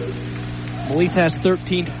 Malith has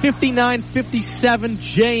 13, 59-57,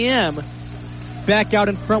 JM back out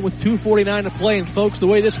in front with 2:49 to play. And folks, the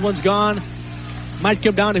way this one's gone might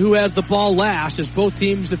come down to who has the ball last, as both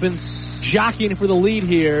teams have been jockeying for the lead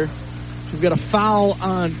here. So we've got a foul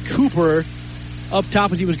on Cooper up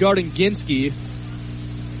top as he was guarding Ginsky.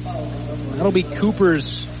 That'll be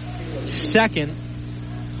Cooper's 2nd.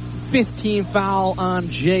 5th team foul on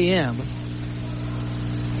JM.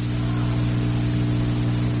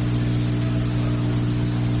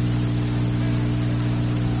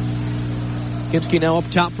 Ginsky now up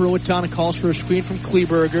top for Owatonna, calls for a screen from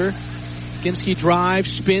Kleberger. Ginsky drives,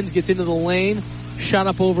 spins, gets into the lane, shot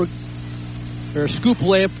up over, or scoop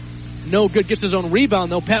layup, no good, gets his own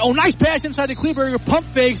rebound though. Nice pass inside to Kleberger, pump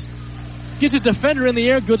fakes, gets his defender in the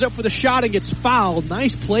air, goes up for the shot and gets fouled.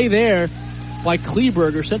 Nice play there by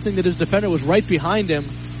Kleberger, sensing that his defender was right behind him.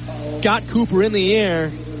 Got Cooper in the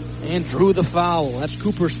air and drew the foul. That's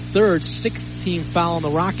Cooper's 3rd, 6th team foul on the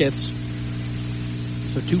Rockets.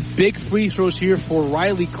 So 2 big free throws here for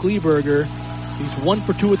Riley Kleberger. He's 1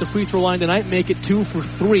 for 2 at the free throw line tonight. Make it 2 for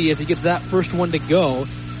 3 as he gets that first one to go.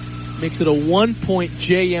 Makes it a 1-point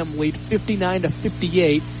JM lead,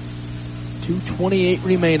 59-58. 2:28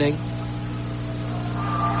 remaining.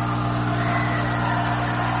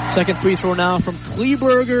 Second free throw now from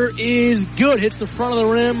Kleberger is good. Hits the front of the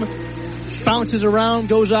rim, bounces around,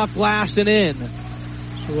 goes off glass and in.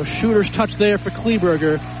 So a shooter's touch there for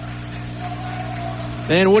Kleberger.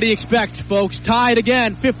 And what do you expect, folks? Tied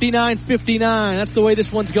again, 59-59. That's the way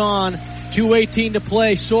this one's gone. 2:18 to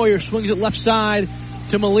play. Sawyer swings it left side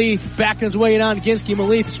to Malith. Backing his way in on Ginsky.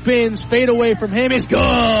 Malith spins. Fade away from him is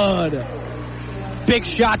good. Big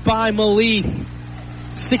shot by Malith.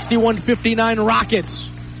 61-59 Rockets.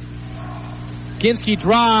 Ginsky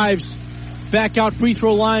drives. back out free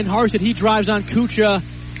throw line. Harstead, he drives on Kucha.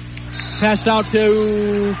 Pass out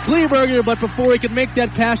to Kleberger, but before he could make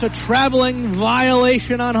that pass, a traveling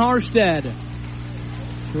violation on Harstead.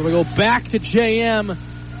 So we go back to JM.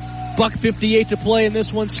 $1:58 to play in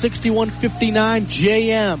this one, 61-59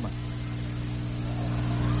 JM.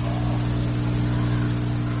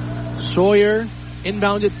 Sawyer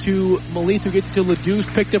inbounded to Malith, who gets to Ledoux's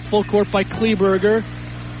picked up full court by Kleberger.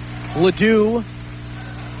 Ledoux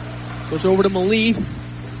goes over to Malith.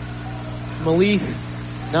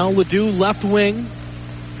 Now Ledoux left wing.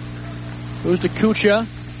 Goes to Kucha.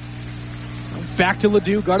 Back to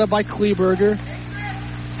Ledoux, guarded by Kleberger.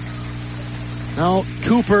 Now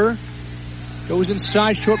Cooper goes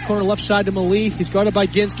inside, short corner, left side to Malith. He's guarded by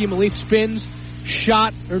Ginsky. Malith spins.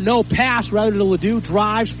 Pass rather to Ledoux.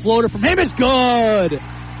 Drives, floater from him. It's good!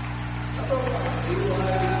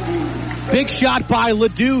 Big shot by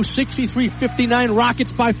Ledoux. 63-59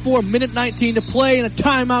 Rockets by 4. Minute 19 to play, and a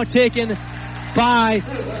timeout taken by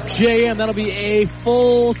JM. That'll be a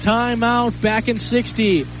full timeout back in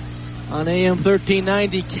 60 on AM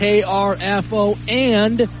 1390 KRFO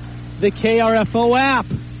and the KRFO app.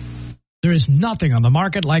 There is nothing on the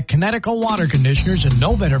market like Kinetico water conditioners, and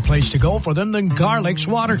no better place to go for them than Garlic's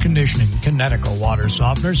Water Conditioning. Kinetico water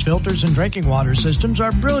softeners, filters, and drinking water systems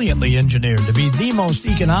are brilliantly engineered to be the most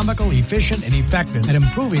economical, efficient, and effective at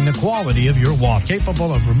improving the quality of your water.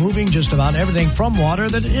 Capable of removing just about everything from water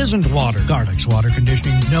that isn't water. Garlic's Water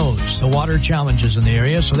Conditioning knows the water challenges in the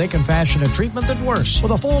area, so they can fashion a treatment that works.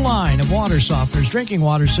 With a full line of water softeners, drinking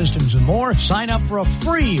water systems, and more, sign up for a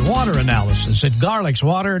free water analysis at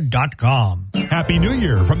garlicswater.com. Happy New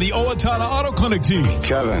Year from the Owatonna Auto Clinic team.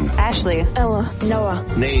 Kevin. Ashley. Ella. Noah.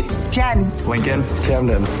 Nate. Jen. Lincoln.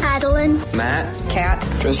 Camden. Adeline. Matt. Kat.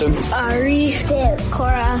 Tristan. Ari. Dave.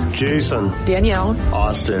 Cora. Jason. Danielle.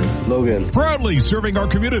 Austin. Logan. Proudly serving our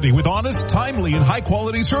community with honest, timely, and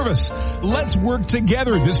high-quality service. Let's work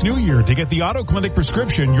together this new year to get the Auto Clinic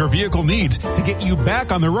prescription your vehicle needs to get you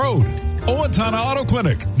back on the road. Owatonna Auto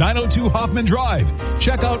Clinic, 902 Hoffman Drive.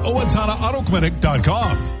 Check out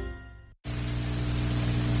OwatonnaAutoClinic.com.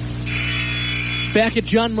 Back at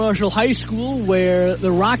John Marshall High School, where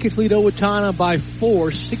the Rockets lead Owatonna by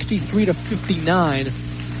 4, 63-59.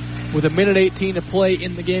 With a minute 18 to play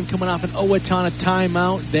in the game, coming off an Owatonna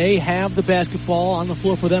timeout. They have the basketball on the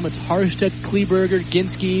floor for them. It's Harstead, Kleberger,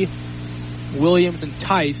 Ginsky, Williams, and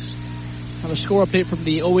Tice. On the score update from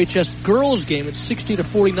the OHS girls game, it's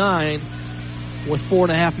 60-49 with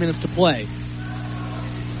 4.5 minutes to play.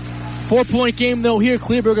 4-point game, though, here.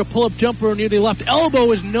 Kleberger pull-up jumper near the left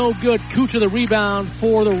elbow is no good. Kucha the rebound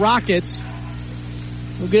for the Rockets.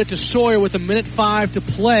 We'll get it to Sawyer with a minute 5 to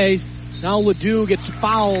play. Now Ledoux gets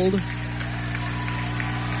fouled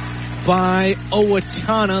by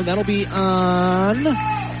Owatonna. That'll be on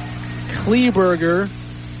Kleberger.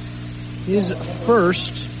 His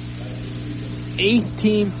first 8th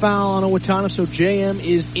team foul on Owatonna, so JM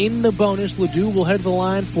is in the bonus. Ledoux will head to the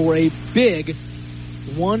line for a big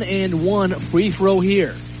 1-and-1 free throw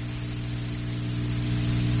here.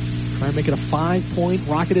 Try and make it a 5-point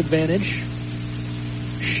Rocket advantage.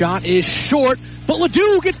 Shot is short, but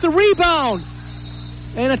Ledoux gets the rebound.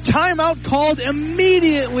 And a timeout called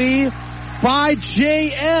immediately by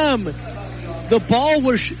JM. The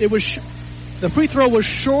free throw was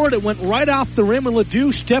short. It went right off the rim, and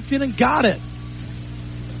Ledoux stepped in and got it.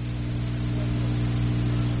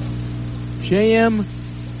 JM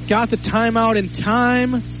got the timeout in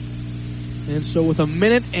time. And so with a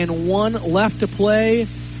minute and 1 left to play,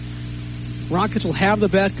 Rockets will have the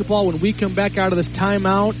basketball when we come back out of this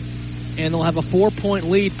timeout. And they'll have a 4-point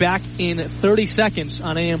lead back in 30 seconds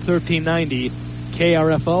on AM 1390,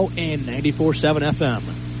 KRFO, and 94.7 FM.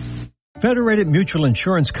 Federated Mutual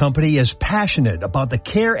Insurance Company is passionate about the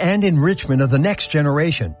care and enrichment of the next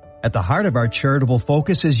generation. At the heart of our charitable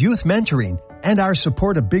focus is youth mentoring and our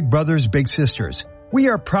support of Big Brothers Big Sisters. We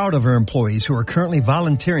are proud of our employees who are currently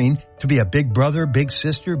volunteering to be a big brother, big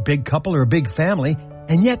sister, big couple, or a big family,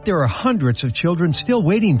 and yet there are hundreds of children still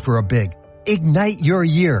waiting for a big. Ignite your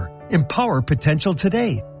year. Empower potential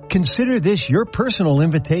today. Consider this your personal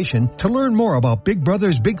invitation to learn more about Big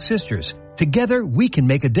Brothers Big Sisters. Together, we can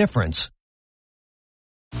make a difference.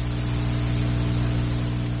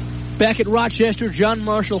 Back at Rochester, John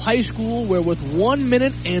Marshall High School, where with 1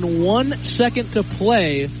 minute and 1 second to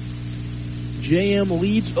play, JM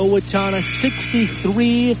leads Owatonna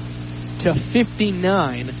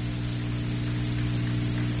 63-59.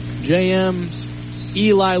 JM's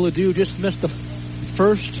Eli Ledoux just missed the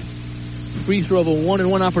first free throw of a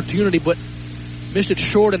 1-and-1 opportunity, but missed it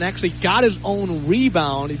short and actually got his own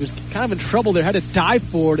rebound. He was kind of in trouble there, had to dive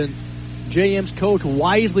for it, and JM's coach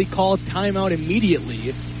wisely called timeout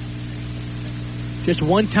immediately. Just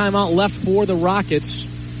one timeout left for the Rockets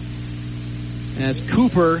as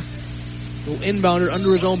Cooper will inbound it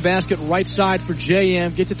under his own basket, right side for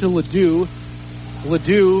JM. Gets it to Ledoux.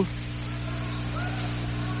 Ledoux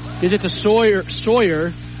gives it to Sawyer.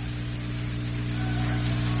 Sawyer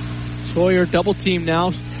double team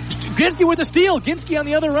now. Ginsky with the steal. Ginsky on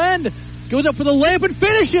the other end. Goes up for the layup and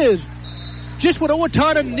finishes. Just what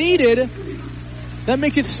Owatonna needed. That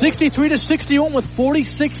makes it 63-61 with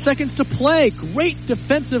 46 seconds to play. Great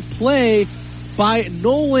defensive play by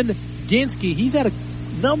Nolan Ginsky. He's had a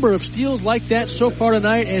number of steals like that so far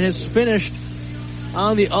tonight and has finished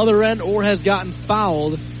on the other end or has gotten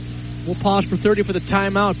fouled. We'll pause for 30 for the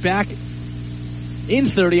timeout. Back in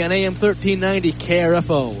 30 on AM 1390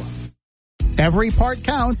 KRFO. Every part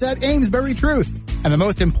counts at Amesbury Truth, and the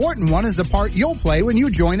most important one is the part you'll play when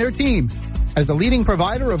you join their team. As the leading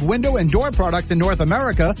provider of window and door products in North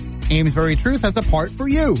America, Amesbury Truth has a part for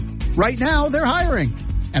you. Right now, they're hiring,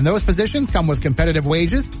 and those positions come with competitive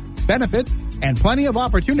wages, benefits, and plenty of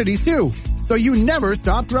opportunities too, so you never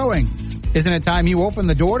stop growing. Isn't it time you open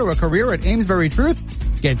the door to a career at Amesbury Truth?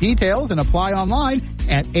 Get details and apply online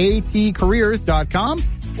at atcareers.com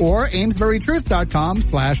or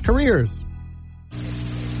amesburytruth.com/careers.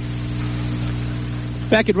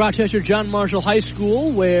 Back at Rochester John Marshall High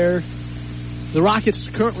School, where the Rockets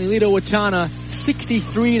currently lead Owatonna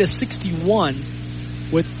 63-61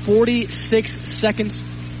 with 46 seconds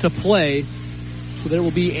to play. So there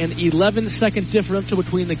will be an 11-second differential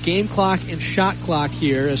between the game clock and shot clock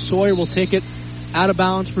here, as Sawyer will take it out of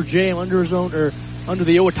bounds for JM under his own, or under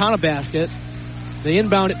the Owatonna basket. They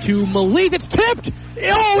inbound it to Malik. It's tipped!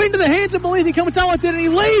 Oh, into the hands of Malik. He comes down with it, and he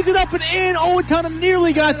lays it up and in. Owatonna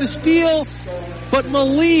nearly got the steal, but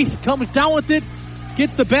Malik comes down with it,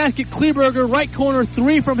 gets the basket. Kleberger, right corner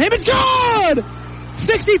three from him. It's good!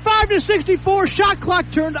 65-64. Shot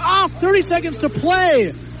clock turned off. 30 seconds to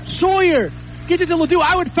play. Sawyer gets it to Ledoux.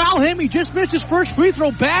 I would foul him. He just missed his first free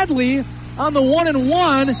throw badly on the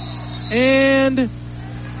 1-and-1. And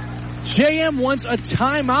JM wants a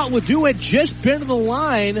timeout. Ledoux had just been to the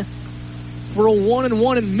line for a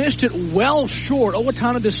 1-and-1 and missed it well short.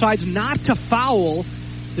 Owatonna decides not to foul.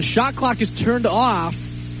 The shot clock is turned off,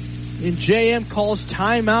 and JM calls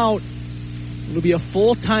timeout. It'll be a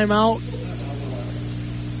full timeout.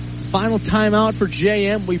 Final timeout for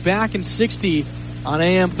JM. We'll be back in 60 on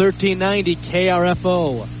AM 1390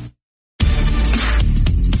 KRFO.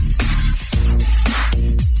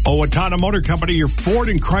 Owatonna Motor Company, your Ford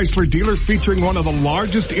and Chrysler dealer, featuring one of the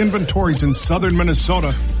largest inventories in southern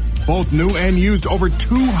Minnesota. Both new and used, over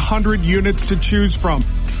 200 units to choose from.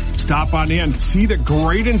 Stop on in. See the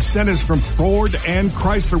great incentives from Ford and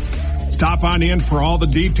Chrysler. Stop on in for all the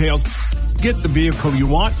details. Get the vehicle you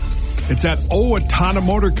want. It's at Owatonna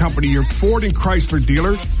Motor Company, your Ford and Chrysler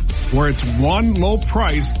dealer, where it's one low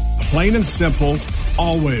price, plain and simple,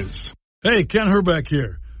 always. Hey, Ken Herbeck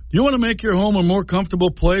here. You want to make your home a more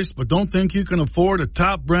comfortable place, but don't think you can afford a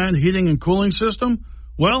top brand heating and cooling system?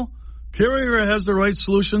 Well, Carrier has the right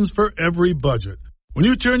solutions for every budget. When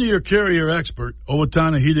you turn to your Carrier expert,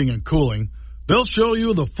 Owatonna Heating and Cooling, they'll show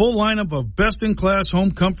you the full lineup of best-in-class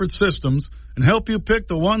home comfort systems and help you pick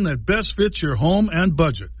the one that best fits your home and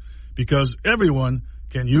budget, because everyone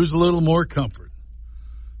can use a little more comfort.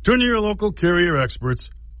 Turn to your local Carrier experts,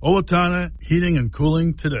 Owatonna Heating and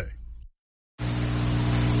Cooling, today.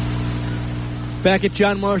 Back at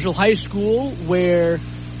John Marshall High School, where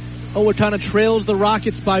Owatonna trails the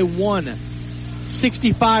Rockets by 1.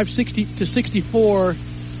 65-64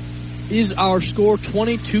 is our score.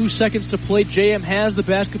 22 seconds to play. JM has the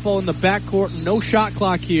basketball in the backcourt. No shot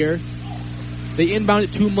clock here. They inbound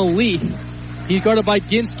it to Malik. He's guarded by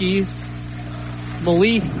Ginsky.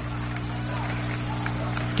 Malik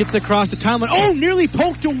gets across the timeline. Oh, nearly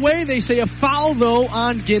poked away. They say a foul, though,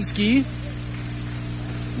 on Ginsky.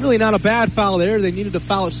 Really not a bad foul there. They needed to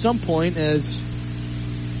foul at some point, as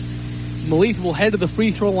Malik will head to the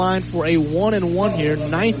free throw line for a 1-and-1 here.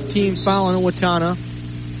 19 foul on Owatonna.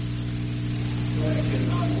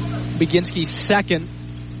 Ginsky's second,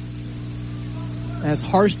 as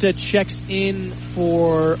Harstead checks in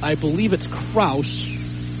for, I believe it's Kraus.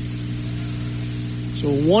 So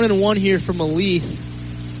 1-and-1 here for Malik.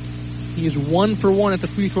 He is 1 for 1 at the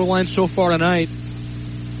free throw line so far tonight.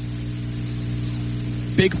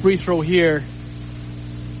 Big free throw here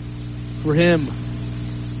for him.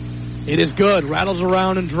 It is good. Rattles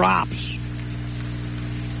around and drops.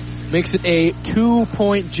 Makes it a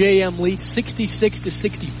 2-point JM lead,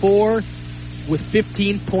 66-64, with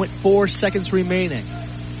 15.4 seconds remaining.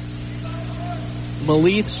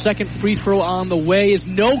 Maleth's second free throw on the way is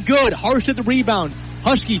no good. Harstead the rebound.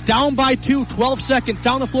 Huskies down by 2, 12 seconds.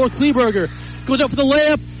 Down the floor, Kleberger goes up for the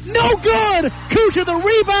layup. No good! Kucha the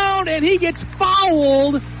rebound, and he gets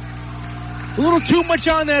fouled. A little too much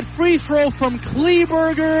on that free throw from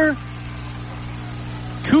Kleberger.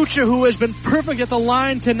 Kucha, who has been perfect at the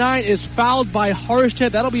line tonight, is fouled by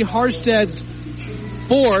Harstead. That'll be Harstead's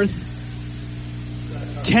 4th.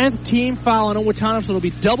 10th team foul on Owatonna, so it'll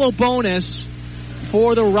be double bonus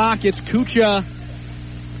for the Rockets. Kucha,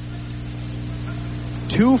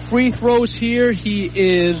 2 free throws here. He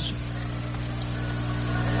is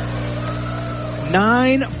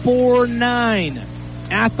 9 for 9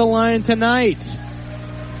 at the line tonight.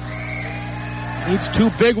 Needs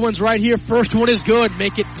 2 big ones right here. First one is good.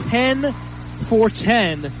 Make it 10 for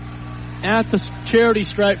 10 at the charity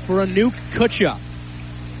stripe for Anouk Kucha.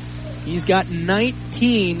 He's got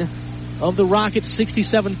 19 of the Rockets'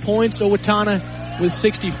 67 points. Owatonna with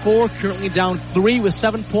 64, currently down 3 with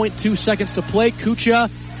 7.2 seconds to play. Kucha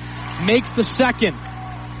makes the second.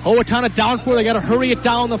 Owatonna down court. They got to hurry it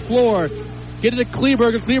down the floor. Get it to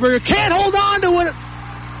Kleberger. Kleberger can't hold on to it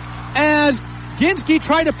as Ginsky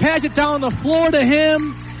tried to pass it down the floor to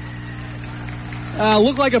him.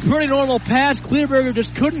 Looked like a pretty normal pass. Kleberger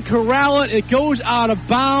just couldn't corral it. It goes out of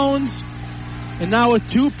bounds. And now with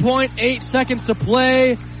 2.8 seconds to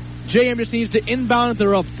play, JM just needs to inbound.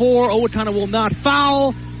 They're up 4. Owatonna will not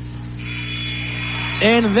foul.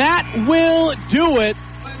 And that will do it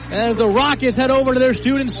as the Rockets head over to their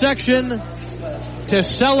student section to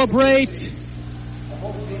celebrate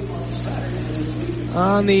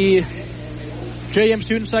on the JM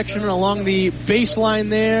student section along the baseline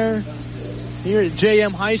there here at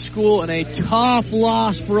JM High School, and a tough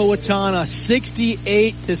loss for Owatonna,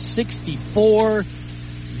 68-64.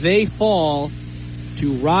 They fall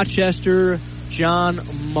to Rochester John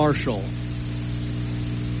Marshall.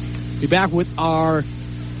 Be back with our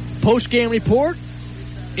post-game report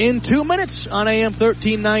in 2 minutes on AM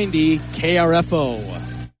 1390 KRFO.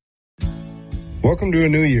 Welcome to a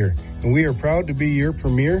new year, and we are proud to be your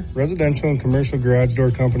premier residential and commercial garage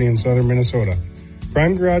door company in southern Minnesota.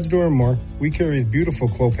 Prime Garage Door and more, we carry beautiful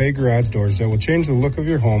Clopay garage doors that will change the look of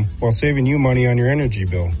your home while saving you money on your energy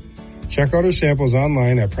bill. Check out our samples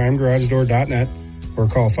online at primegaragedoor.net or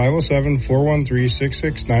call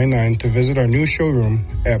 507-413-6699 to visit our new showroom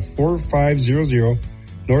at 4500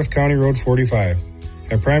 North County Road 45.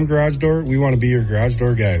 At Prime Garage Door, we want to be your garage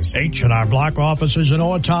door guys. H&R Block offices in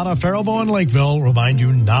Owatonna, Faribault, and Lakeville remind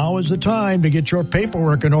you now is the time to get your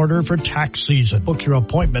paperwork in order for tax season. Book your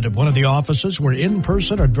appointment at one of the offices where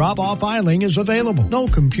in-person or drop-off filing is available. No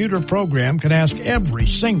computer program can ask every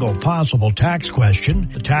single possible tax question.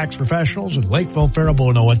 The tax professionals in Lakeville, Faribault,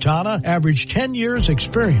 and Owatonna average 10 years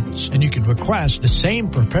experience, and you can request the same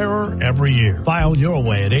preparer every year. File your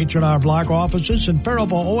way at H&R Block offices in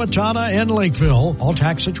Faribault, Owatonna, and Lakeville. All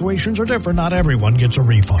tax situations are different. Not everyone gets a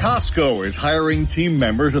refund. Costco is hiring team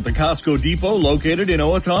members at the Costco Depot located in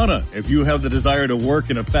Owatonna. If you have the desire to work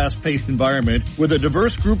in a fast-paced environment with a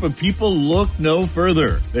diverse group of people, look no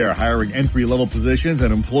further. They are hiring entry-level positions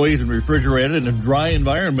and employees in refrigerated and dry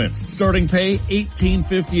environments. Starting pay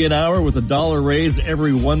 $18.50 an hour with $1 raise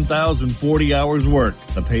every 1,040 hours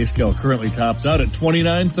worked. The pay scale currently tops out at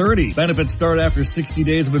 $29.30. Benefits start after 60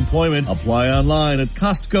 days of employment. Apply online at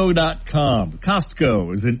Costco.com. Costco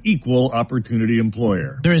is an equal opportunity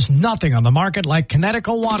employer. There is nothing on the market like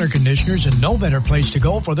Kinetico water conditioners, and no better place to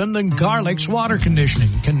go for them than Garlic's Water Conditioning.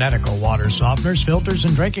 Kinetico water softeners, filters,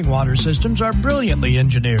 and drinking water systems are brilliantly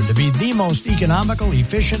engineered to be the most economical,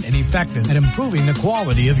 efficient, and effective at improving the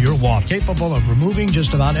quality of your water. Capable of removing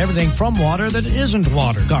just about everything from water that isn't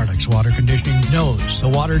water. Garlic's Water Conditioning knows the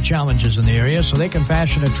water challenges in the area, so they can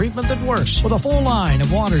fashion a treatment that works. With a full line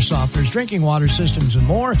of water softeners, drinking water systems, and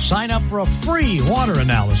more, sign up for a free water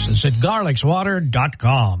analysis at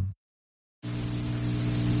garlicswater.com.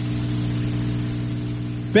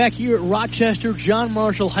 Back here at Rochester John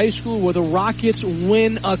Marshall High School, where the Rockets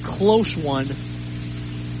win a close one,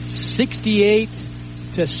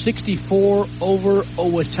 68-64 over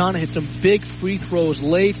Owatonna. Hit some big free throws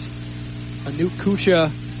late. Anouk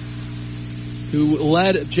Kucha, who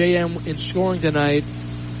led JM in scoring tonight,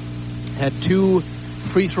 had 2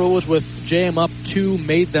 free throws with JM up 2,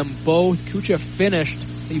 made them both. Kucha finished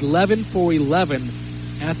 11 for 11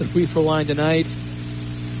 at the free throw line tonight.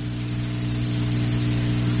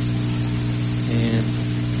 And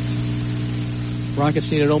Rockets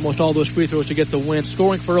needed almost all those free throws to get the win.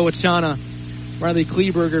 Scoring for Owatonna, Riley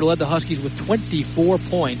Kleberger led the Huskies with 24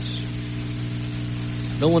 points.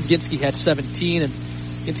 Nolan Ginsky had 17, and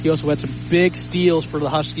Ginsky also had some big steals for the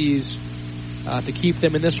Huskies to keep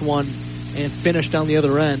them in this one and finished on the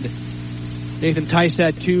other end. Nathan Tice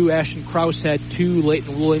had 2, Ashton Krause had 2,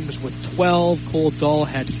 Leighton Williams with 12, Cole Dahl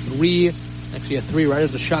had 3. Actually had 3 right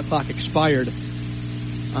as the shot clock expired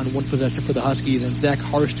on one possession for the Huskies, and Zach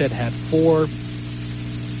Harstead had 4.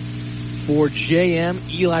 For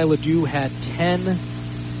JM, Eli Ledoux had 10.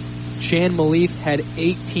 Chan Malith had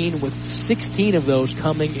 18, with 16 of those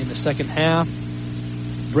coming in the second half.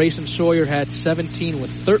 Brayson Sawyer had 17,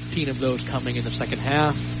 with 13 of those coming in the second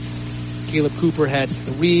half. Caleb Cooper had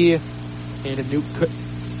 3, and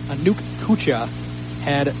Anouk Kucha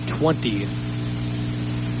had 20.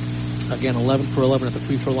 Again, 11 for 11 at the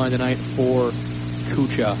free throw line tonight for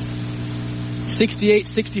Kucha.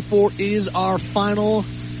 68-64 is our final.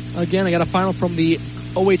 Again, I got a final from the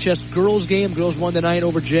OHS girls game. Girls won tonight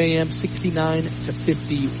over JM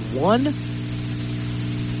 69-51.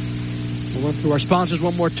 We'll run through our sponsors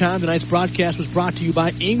one more time. Tonight's broadcast was brought to you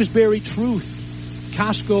by Amesbury Truth,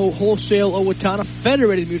 Costco Wholesale Owatonna,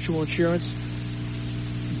 Federated Mutual Insurance,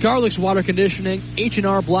 Garlic's Water Conditioning,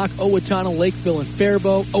 H&R Block, Owatonna, Lakeville, and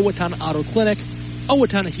Faribault, Owatonna Auto Clinic,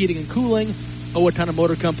 Owatonna Heating and Cooling, Owatonna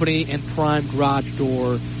Motor Company, and Prime Garage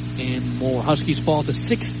Door, and more. Huskies fall to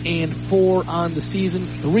 6-4 on the season,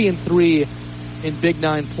 3-3 in Big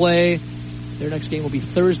 9 play. Their next game will be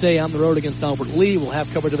Thursday on the road against Albert Lee. We'll have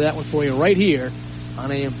coverage of that one for you right here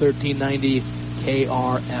on AM 1390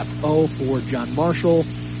 KRFO for John Marshall.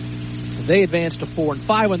 They advance to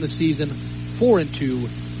 4-5 on the season, 4-2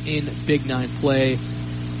 in Big 9 play.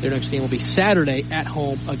 Their next game will be Saturday at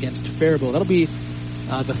home against Faribault. That'll be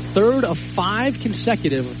the third of 5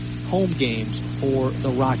 consecutive home games for the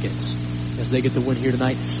Rockets as they get the win here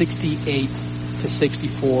tonight,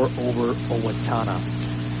 68-64 over Owatonna.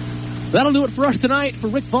 That'll do it for us tonight. For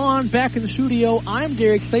Rick Vaughn back in the studio, I'm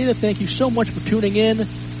Derek Theda. Thank you so much for tuning in.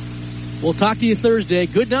 We'll talk to you Thursday.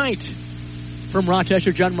 Good night from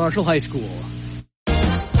Rochester John Marshall High School.